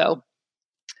set as well.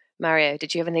 Mario,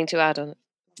 did you have anything to add on it?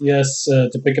 Yes,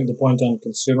 to pick up the point on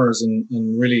consumers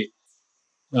and really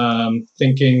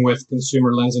thinking with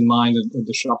consumer lens in mind,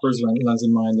 the shopper's lens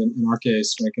in mind. In our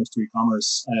case, when it comes to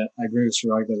e-commerce, I agree with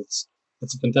Chirag that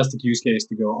it's a fantastic use case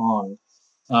to go on.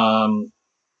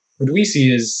 What we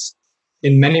see is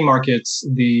in many markets,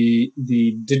 the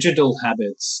digital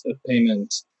habits of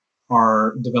payment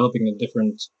are developing in a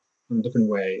different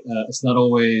way. It's not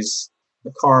always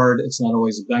a card. It's not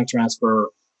always a bank transfer.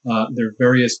 There are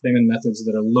various payment methods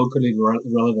that are locally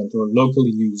relevant or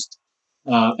locally used.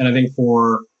 And I think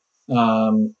for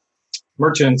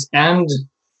merchants and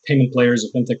payment players or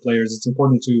fintech players, it's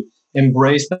important to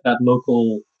embrace that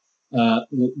local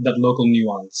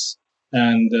nuance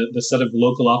and the set of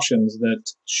local options that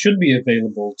should be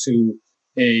available to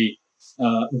a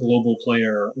global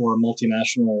player or a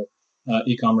multinational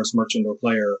e-commerce merchant or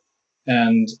player.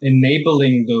 And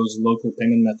enabling those local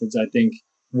payment methods, I think,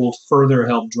 will further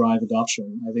help drive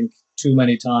adoption. I think too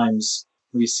many times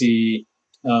we see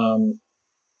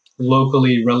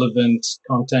locally relevant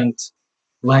content,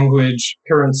 language,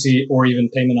 currency, or even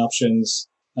payment options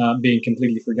being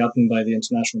completely forgotten by the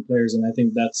international players. And I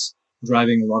think that's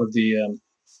driving a lot of the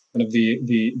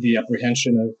the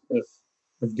apprehension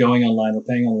of going online or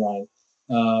paying online.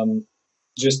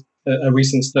 Just a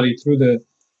recent study through the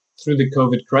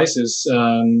COVID crisis,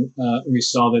 we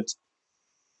saw that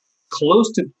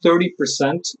close to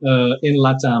 30% in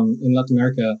Latin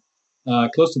America,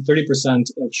 close to 30%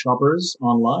 of shoppers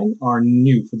online are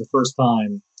new for the first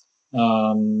time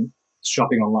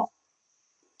shopping online.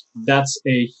 That's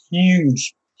a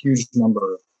huge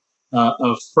number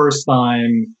of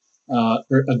first-time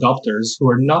adopters who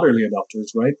are not early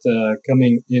adopters, right?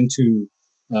 Coming into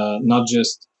not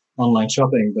just online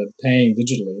shopping, but paying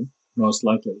digitally, most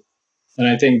likely. And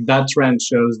I think that trend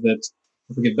shows that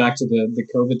if we get back to the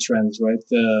COVID trends, right,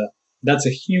 that's a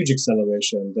huge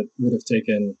acceleration that would have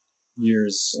taken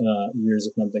years,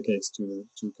 if not decades, to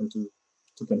come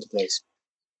to place.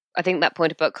 I think that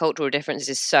point about cultural differences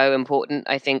is so important.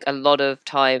 I think a lot of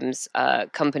times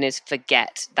companies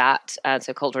forget that.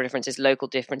 So cultural differences, local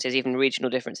differences, even regional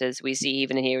differences. We see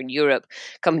even here in Europe,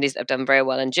 companies that have done very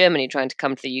well in Germany trying to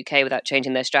come to the UK without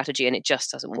changing their strategy, and it just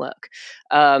doesn't work.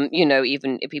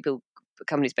 Even if people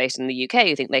companies based in the UK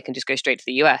who think they can just go straight to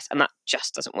the US, and that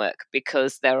just doesn't work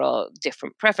because there are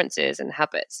different preferences and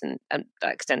habits, and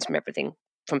that extends from everything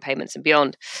from payments and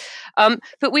beyond.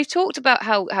 But we've talked about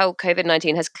how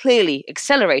COVID-19 has clearly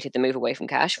accelerated the move away from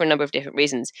cash for a number of different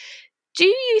reasons. Do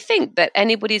you think that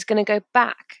anybody's going to go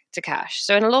back to cash?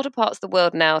 So in a lot of parts of the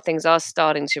world now, things are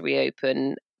starting to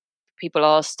reopen. People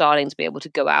are starting to be able to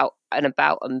go out and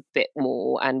about a bit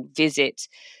more and visit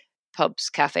pubs,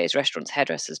 cafes, restaurants,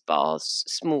 hairdressers, bars,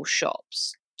 small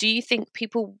shops. Do you think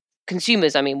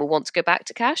consumers, will want to go back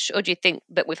to cash? Or do you think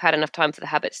that we've had enough time for the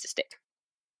habits to stick?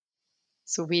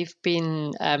 So we've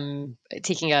been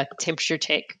taking a temperature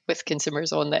check with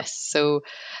consumers on this. So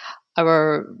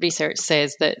our research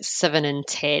says that 7 in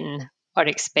 10 are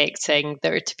expecting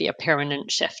there to be a permanent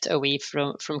shift away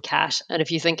from cash. And if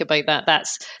you think about that,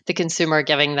 that's the consumer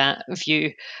giving that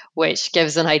view, which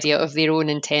gives an idea of their own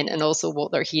intent and also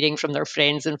what they're hearing from their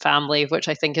friends and family, which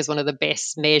I think is one of the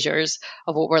best measures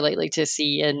of what we're likely to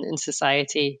see in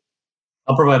society.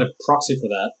 I'll provide a proxy for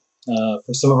that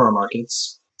for some of our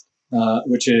markets,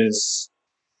 which is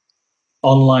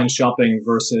online shopping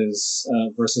versus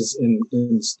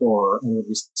in store, and what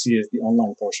we see is the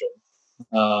online portion.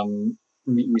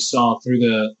 We saw through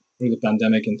the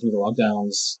pandemic and through the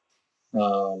lockdowns,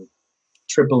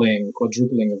 tripling,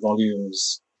 quadrupling of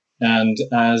volumes, and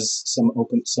as some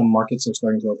markets are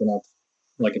starting to open up,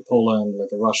 like in Poland,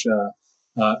 like in Russia,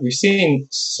 we've seen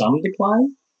some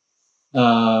decline,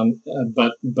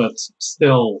 but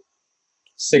still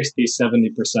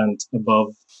 60-70%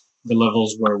 above the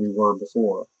levels where we were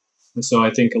before. And so I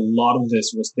think a lot of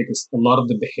this will stick. A lot of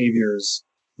the behaviors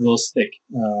will stick,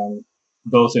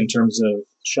 both in terms of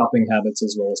shopping habits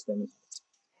as well as payment habits.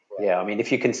 Yeah,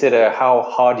 if you consider how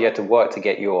hard you had to work to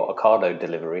get your Ocado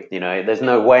delivery, there's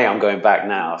no way I'm going back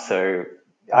now. So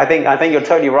I think you're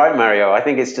totally right, Mario. I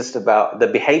think it's just about the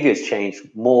behaviors change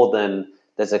more than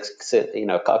there's a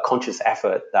conscious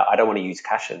effort that I don't want to use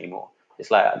cash anymore. It's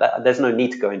like there's no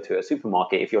need to go into a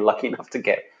supermarket if you're lucky enough to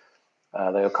get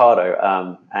the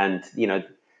Ocado, and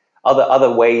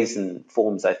other ways and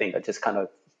forms. I think are just kind of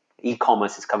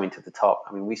e-commerce is coming to the top.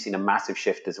 We've seen a massive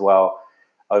shift as well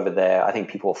over there. I think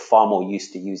people are far more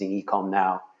used to using e-com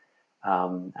now,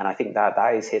 and I think that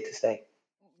is here to stay.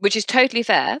 Which is totally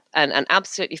fair and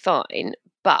absolutely fine,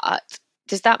 but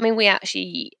does that mean we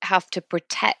actually have to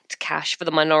protect cash for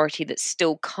the minority that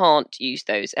still can't use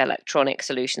those electronic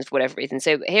solutions for whatever reason?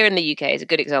 So here in the UK is a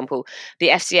good example. The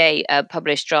FCA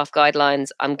published draft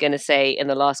guidelines, I'm going to say in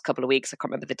the last couple of weeks, I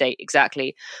can't remember the date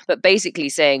exactly, but basically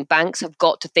saying banks have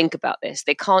got to think about this.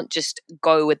 They can't just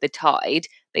go with the tide.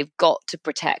 They've got to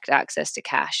protect access to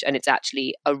cash, and it's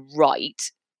actually a right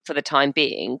for the time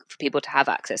being for people to have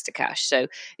access to cash. So,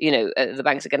 the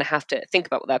banks are going to have to think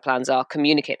about what their plans are,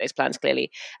 communicate those plans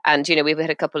clearly. And, we've had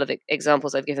a couple of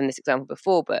examples. I've given this example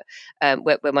before, but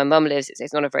where my mum lives,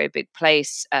 it's not a very big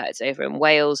place. It's over in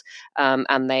Wales,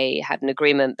 and they had an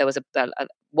agreement. There was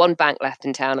one bank left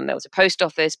in town, and there was a post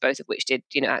office, both of which did,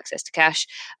 access to cash.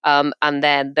 And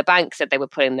then the bank said they were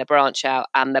pulling their branch out,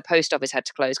 and the post office had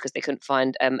to close because they couldn't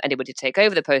find anybody to take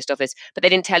over the post office. But they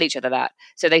didn't tell each other that,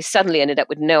 so they suddenly ended up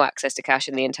with no access to cash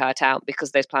in the entire town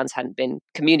because those plans hadn't been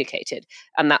communicated.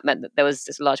 And that meant that there was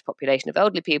this large population of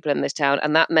elderly people in this town,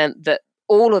 and that meant that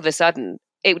all of a sudden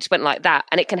it just went like that,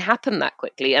 and it can happen that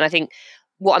quickly. And I think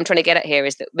what I'm trying to get at here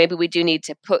is that maybe we do need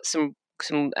to put some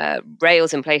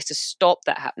rails in place to stop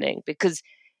that happening, because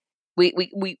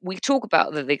we talk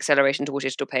about the acceleration towards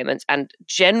digital payments, and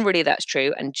generally that's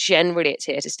true, and generally it's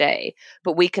here to stay,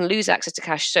 but we can lose access to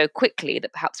cash so quickly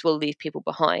that perhaps we'll leave people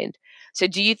behind. So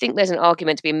do you think there's an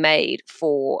argument to be made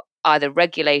for either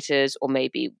regulators or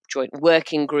maybe joint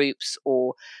working groups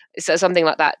or something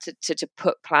like that to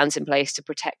put plans in place to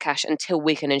protect cash until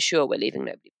we can ensure we're leaving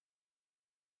nobody?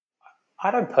 I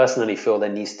don't personally feel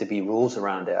there needs to be rules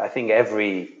around it. I think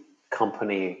every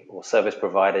company or service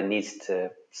provider needs to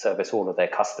service all of their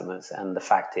customers. And the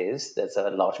fact is, there's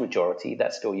a large majority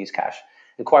that still use cash.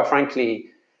 And quite frankly,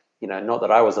 not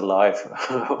that I was alive,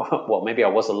 well, maybe I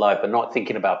was alive, but not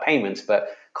thinking about payments, but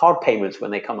card payments, when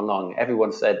they come along,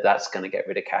 everyone said that's going to get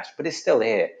rid of cash, but it's still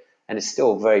here and it's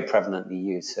still very prevalently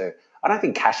used. So I don't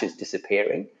think cash is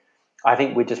disappearing. I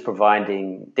think we're just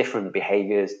providing different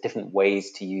behaviors, different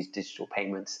ways to use digital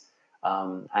payments.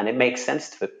 And it makes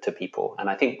sense to people. And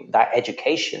I think that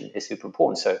education is super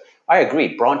important. So I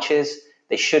agree, branches,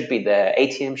 they should be there.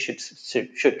 ATMs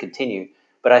should continue.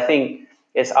 But I think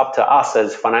it's up to us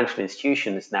as financial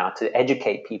institutions now to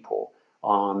educate people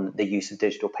on the use of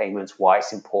digital payments, why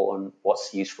it's important,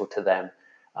 what's useful to them.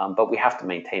 But we have to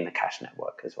maintain the cash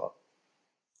network as well.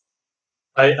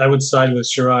 I would side with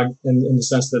Chirag in the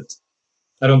sense that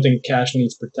I don't think cash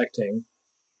needs protecting.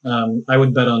 I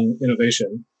would bet on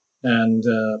innovation, and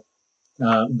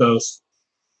both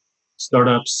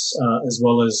startups as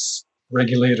well as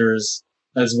regulators,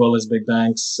 as well as big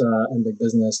banks and big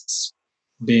business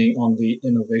being on the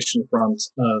innovation front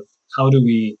of how do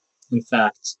we, in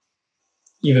fact,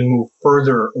 even move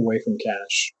further away from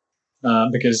cash,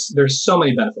 because there's so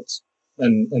many benefits.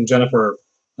 And Jennifer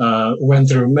went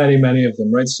through many of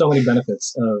them, right? So many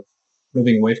benefits of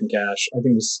moving away from cash. I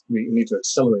think we need to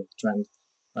accelerate the trend.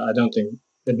 I don't think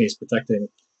it needs protecting.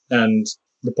 And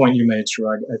the point you made,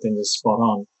 Chirag, I think is spot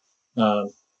on.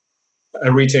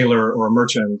 A retailer or a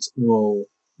merchant will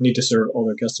need to serve all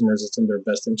their customers. It's in their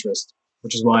best interest,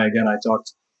 which is why, again, I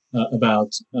talked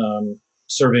about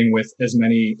serving with as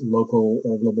many local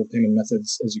or global payment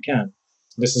methods as you can.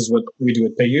 This is what we do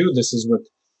at PayU. This is what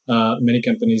many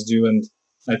companies do. And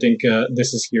I think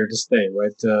this is here to stay,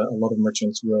 right? A lot of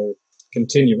merchants will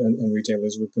continue and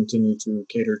retailers will continue to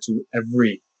cater to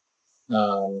every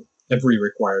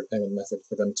required payment method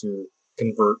for them to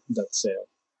convert that sale.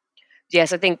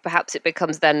 Yes, I think perhaps it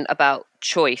becomes then about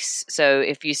choice. So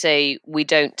if you say we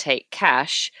don't take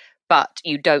cash, but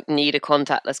you don't need a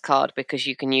contactless card because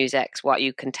you can use X, Y,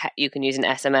 you can use an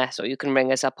SMS, or you can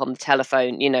ring us up on the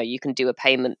telephone. You can do a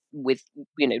payment with,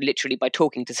 literally by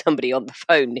talking to somebody on the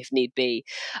phone if need be.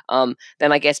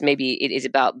 Then I guess maybe it is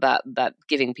about that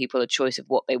giving people a choice of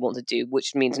what they want to do,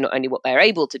 which means not only what they're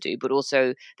able to do, but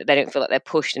also that they don't feel like they're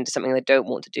pushed into something they don't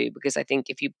want to do. Because I think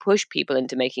if you push people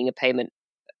into making a payment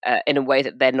in a way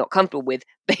that they're not comfortable with,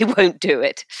 they won't do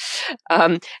it.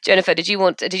 Jennifer, did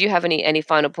you have any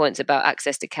final points about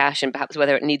access to cash and perhaps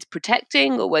whether it needs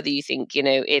protecting or whether you think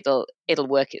it'll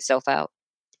work itself out?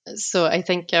 So I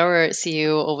think our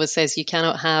CEO always says you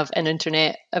cannot have an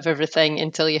internet of everything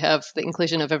until you have the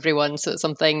inclusion of everyone. So it's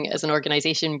something as an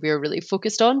organization we're really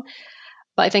focused on.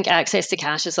 But I think access to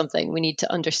cash is something we need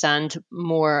to understand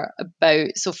more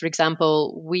about. So, for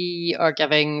example, we are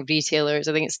giving retailers,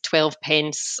 I think it's 12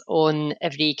 pence on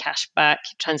every cashback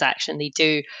transaction they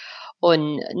do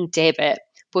on debit,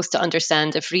 both to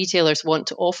understand if retailers want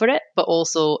to offer it, but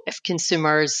also if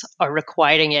consumers are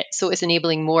requiring it. So it's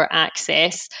enabling more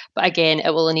access, but again,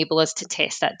 it will enable us to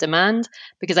test that demand,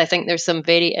 because I think there's some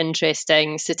very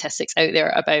interesting statistics out there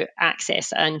about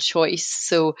access and choice.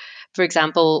 So, for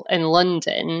example, in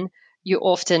London, you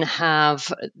often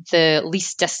have the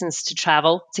least distance to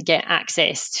travel to get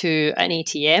access to an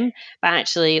ATM, but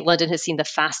actually London has seen the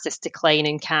fastest decline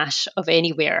in cash of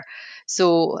anywhere.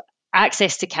 So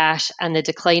access to cash and the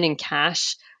decline in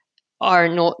cash are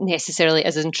not necessarily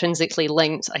as intrinsically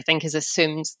linked, I think, as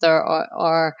assumed. There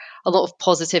are a lot of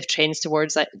positive trends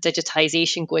towards that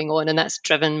digitization going on, and that's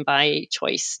driven by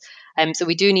choice. So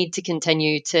we do need to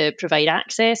continue to provide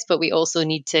access, but we also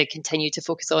need to continue to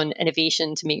focus on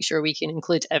innovation to make sure we can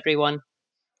include everyone.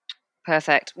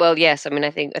 Perfect. Well, yes. I mean, I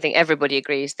think everybody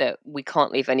agrees that we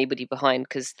can't leave anybody behind,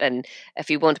 because then, if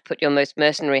you want to put your most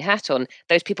mercenary hat on,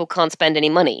 those people can't spend any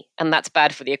money, and that's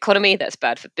bad for the economy. That's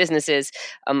bad for businesses,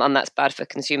 and that's bad for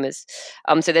consumers.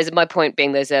 So there's my point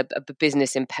being there's a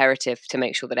business imperative to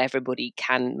make sure that everybody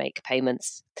can make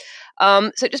payments.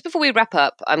 So just before we wrap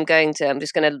up, I'm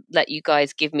just going to let you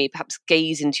guys perhaps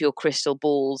gaze into your crystal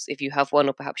balls if you have one,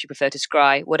 or perhaps you prefer to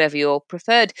scry, whatever your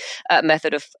preferred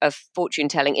method of fortune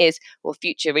telling is, or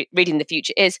reading the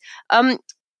future is.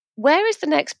 Where is the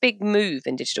next big move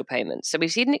in digital payments? So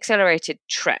we've seen an accelerated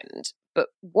trend, but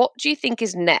what do you think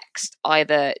is next,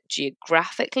 either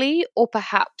geographically or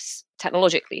perhaps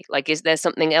technologically? Like, is there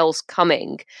something else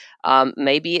coming?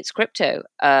 Maybe it's crypto.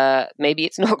 Maybe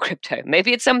it's not crypto.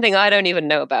 Maybe it's something I don't even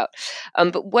know about.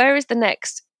 But where is the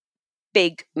next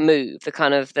big move, the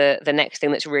kind of the next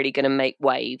thing that's really going to make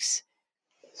waves?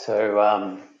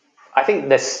 So I think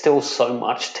there's still so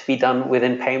much to be done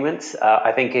within payments.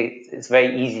 I think it's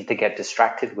very easy to get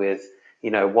distracted with,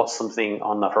 what's something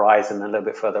on the horizon a little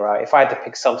bit further out. If I had to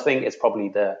pick something, it's probably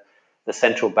the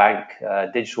central bank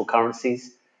digital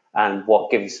currencies, and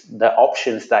what gives the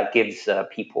options that gives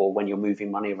people when you're moving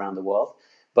money around the world.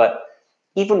 But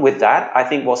even with that, I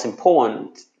think what's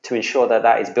important to ensure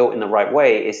that is built in the right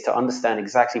way is to understand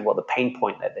exactly what the pain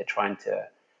point that they're trying to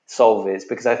solve is.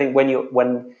 Because I think when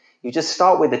you just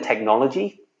start with the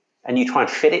technology and you try and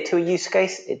fit it to a use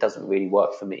case, it doesn't really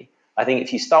work for me. I think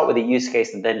if you start with a use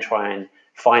case and then try and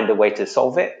find a way to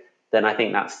solve it, then I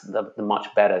think that's the much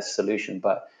better solution.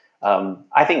 But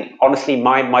I think, honestly,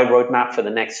 my roadmap for the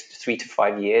next 3 to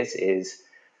 5 years is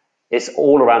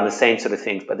all around the same sort of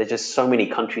things, but there's just so many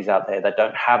countries out there that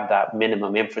don't have that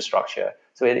minimum infrastructure.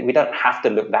 So we don't have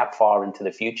to look that far into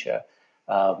the future.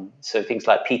 So things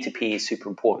like P2P is super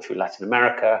important through Latin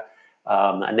America,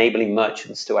 enabling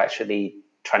merchants to actually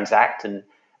transact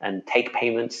and take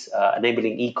payments,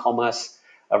 enabling e-commerce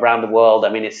around the world. I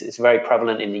mean, it's very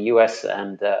prevalent in the US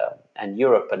and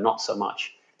Europe, but not so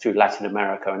much through Latin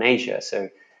America and Asia. So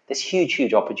there's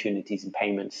huge opportunities in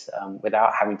payments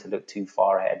without having to look too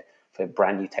far ahead for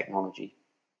brand new technology.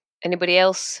 Anybody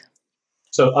else?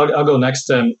 So I'll go next.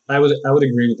 I would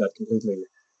agree with that completely.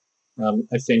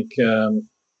 I think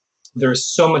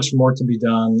there's so much more to be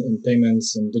done in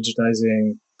payments and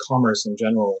digitizing commerce in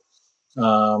general,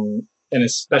 and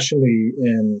especially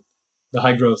in the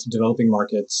high growth developing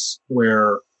markets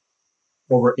where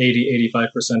over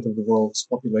 80-85% of the world's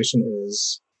population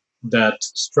is, that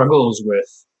struggles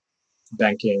with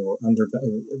banking or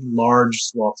large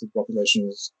swaths of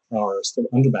populations are still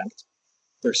underbanked.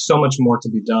 There's so much more to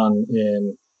be done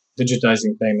in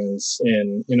digitizing payments,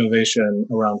 in innovation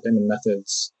around payment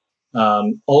methods,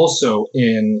 also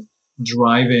in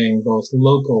driving both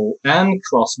local and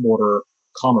cross-border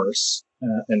commerce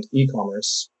and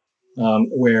e-commerce,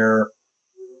 where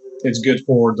it's good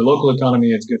for the local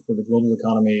economy, it's good for the global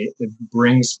economy, it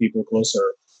brings people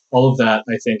closer. All of that,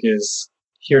 I think, is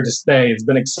here to stay. It's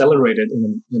been accelerated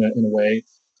in a way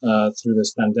through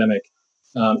this pandemic,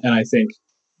 and I think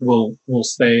will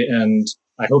stay. And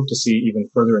I hope to see even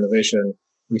further innovation.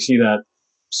 We see that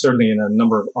certainly in a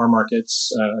number of our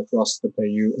markets across the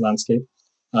PayU landscape,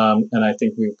 and I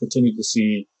think we'll continue to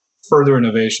see further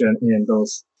innovation in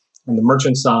both on the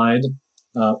merchant side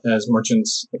as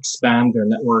merchants expand their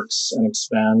networks and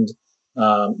expand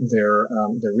their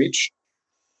reach,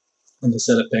 and the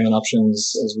set of payment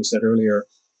options, as we said earlier,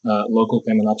 local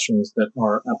payment options that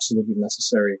are absolutely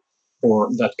necessary for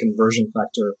that conversion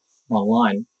factor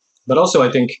online. But also,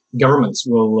 I think governments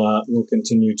will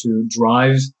continue to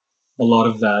drive a lot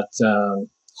of that.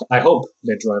 I hope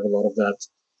they drive a lot of that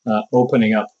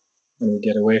opening up, and we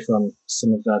get away from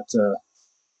some of that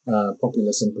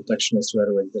populist and protectionist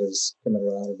rhetoric that is coming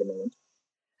around at the moment.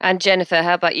 And Jennifer,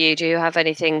 how about you? Do you have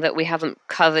anything that we haven't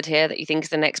covered here that you think is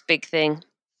the next big thing?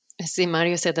 See,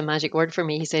 Mario said the magic word for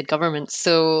me. He said government.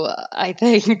 So I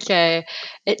think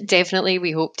it definitely,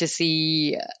 we hope to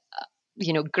see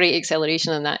great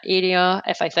acceleration in that area.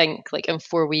 If I think like in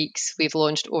 4 weeks, we've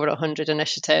launched over 100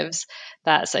 initiatives,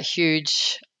 that's a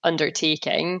huge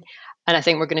undertaking. And I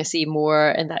think we're going to see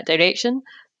more in that direction.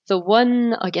 The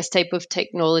one, I guess, type of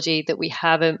technology that we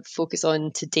haven't focused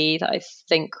on today that I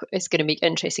think is going to make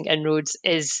interesting inroads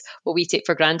is what we take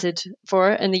for granted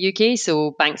for in the UK.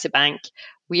 So bank to bank.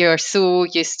 We are so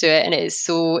used to it and it is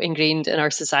so ingrained in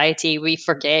our society. We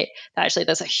forget that actually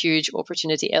there's a huge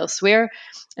opportunity elsewhere.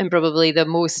 And probably the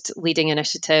most leading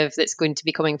initiative that's going to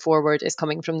be coming forward is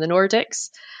coming from the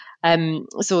Nordics.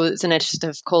 So it's an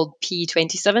initiative called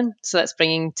P27. So that's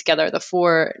bringing together the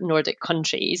 4 Nordic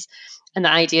countries. And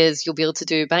the idea is you'll be able to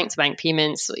do bank-to-bank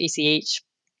payments, so ACH,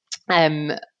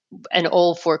 in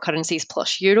all 4 currencies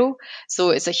plus euro. So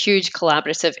it's a huge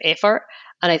collaborative effort.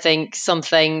 And I think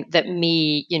something that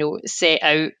may, set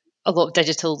out a lot of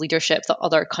digital leadership that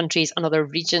other countries and other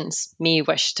regions may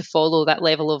wish to follow that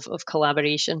level of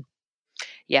collaboration.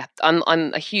 Yeah,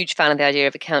 I'm a huge fan of the idea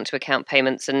of account-to-account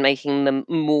payments and making them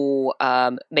more,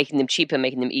 making them cheaper,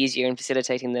 making them easier, and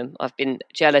facilitating them. I've been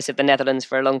jealous of the Netherlands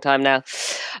for a long time now.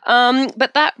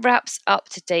 But that wraps up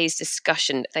today's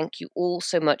discussion. Thank you all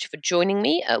so much for joining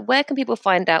me. Where can people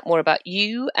find out more about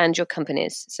you and your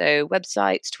companies? So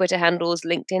websites, Twitter handles,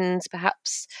 LinkedIn's,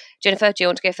 perhaps. Jennifer, do you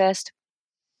want to go first?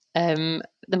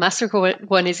 The MasterCard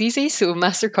one is easy, so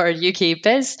MasterCard UK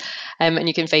Biz, and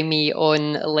you can find me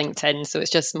on LinkedIn. So it's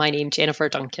just my name, Jennifer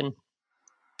Duncan.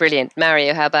 Brilliant.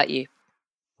 Mario, how about you?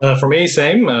 For me,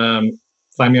 same.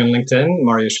 Find me on LinkedIn,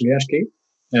 Mario Szliaski,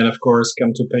 and of course,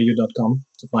 come to payu.com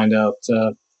to find out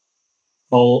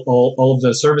all of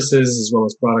the services as well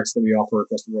as products that we offer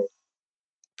across the world.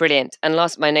 Brilliant. And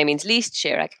last, my name is Lise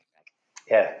Chirag.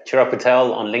 Yeah, Chirag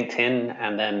Patel on LinkedIn,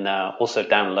 and then also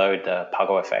download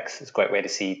PagoFX. It's a great way to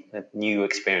see the new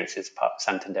experiences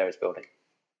Santander is building.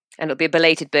 And it'll be a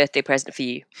belated birthday present for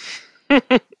you.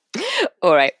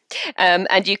 All right.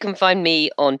 And you can find me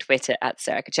on Twitter at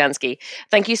Sarah Kocianski.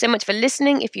 Thank you so much for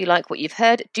listening. If you like what you've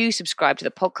heard, do subscribe to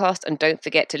the podcast and don't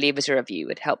forget to leave us a review.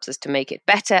 It helps us to make it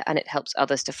better and it helps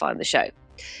others to find the show.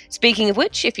 Speaking of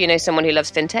which, if you know someone who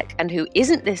loves fintech and who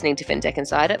isn't listening to FinTech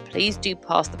Insider, please do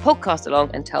pass the podcast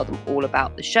along and tell them all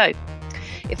about the show.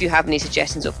 If you have any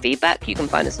suggestions or feedback, you can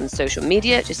find us on social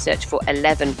media. Just search for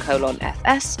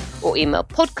 11:FS or email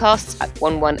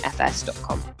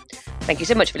podcasts@11fs.com. Thank you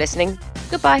so much for listening.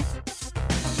 Goodbye.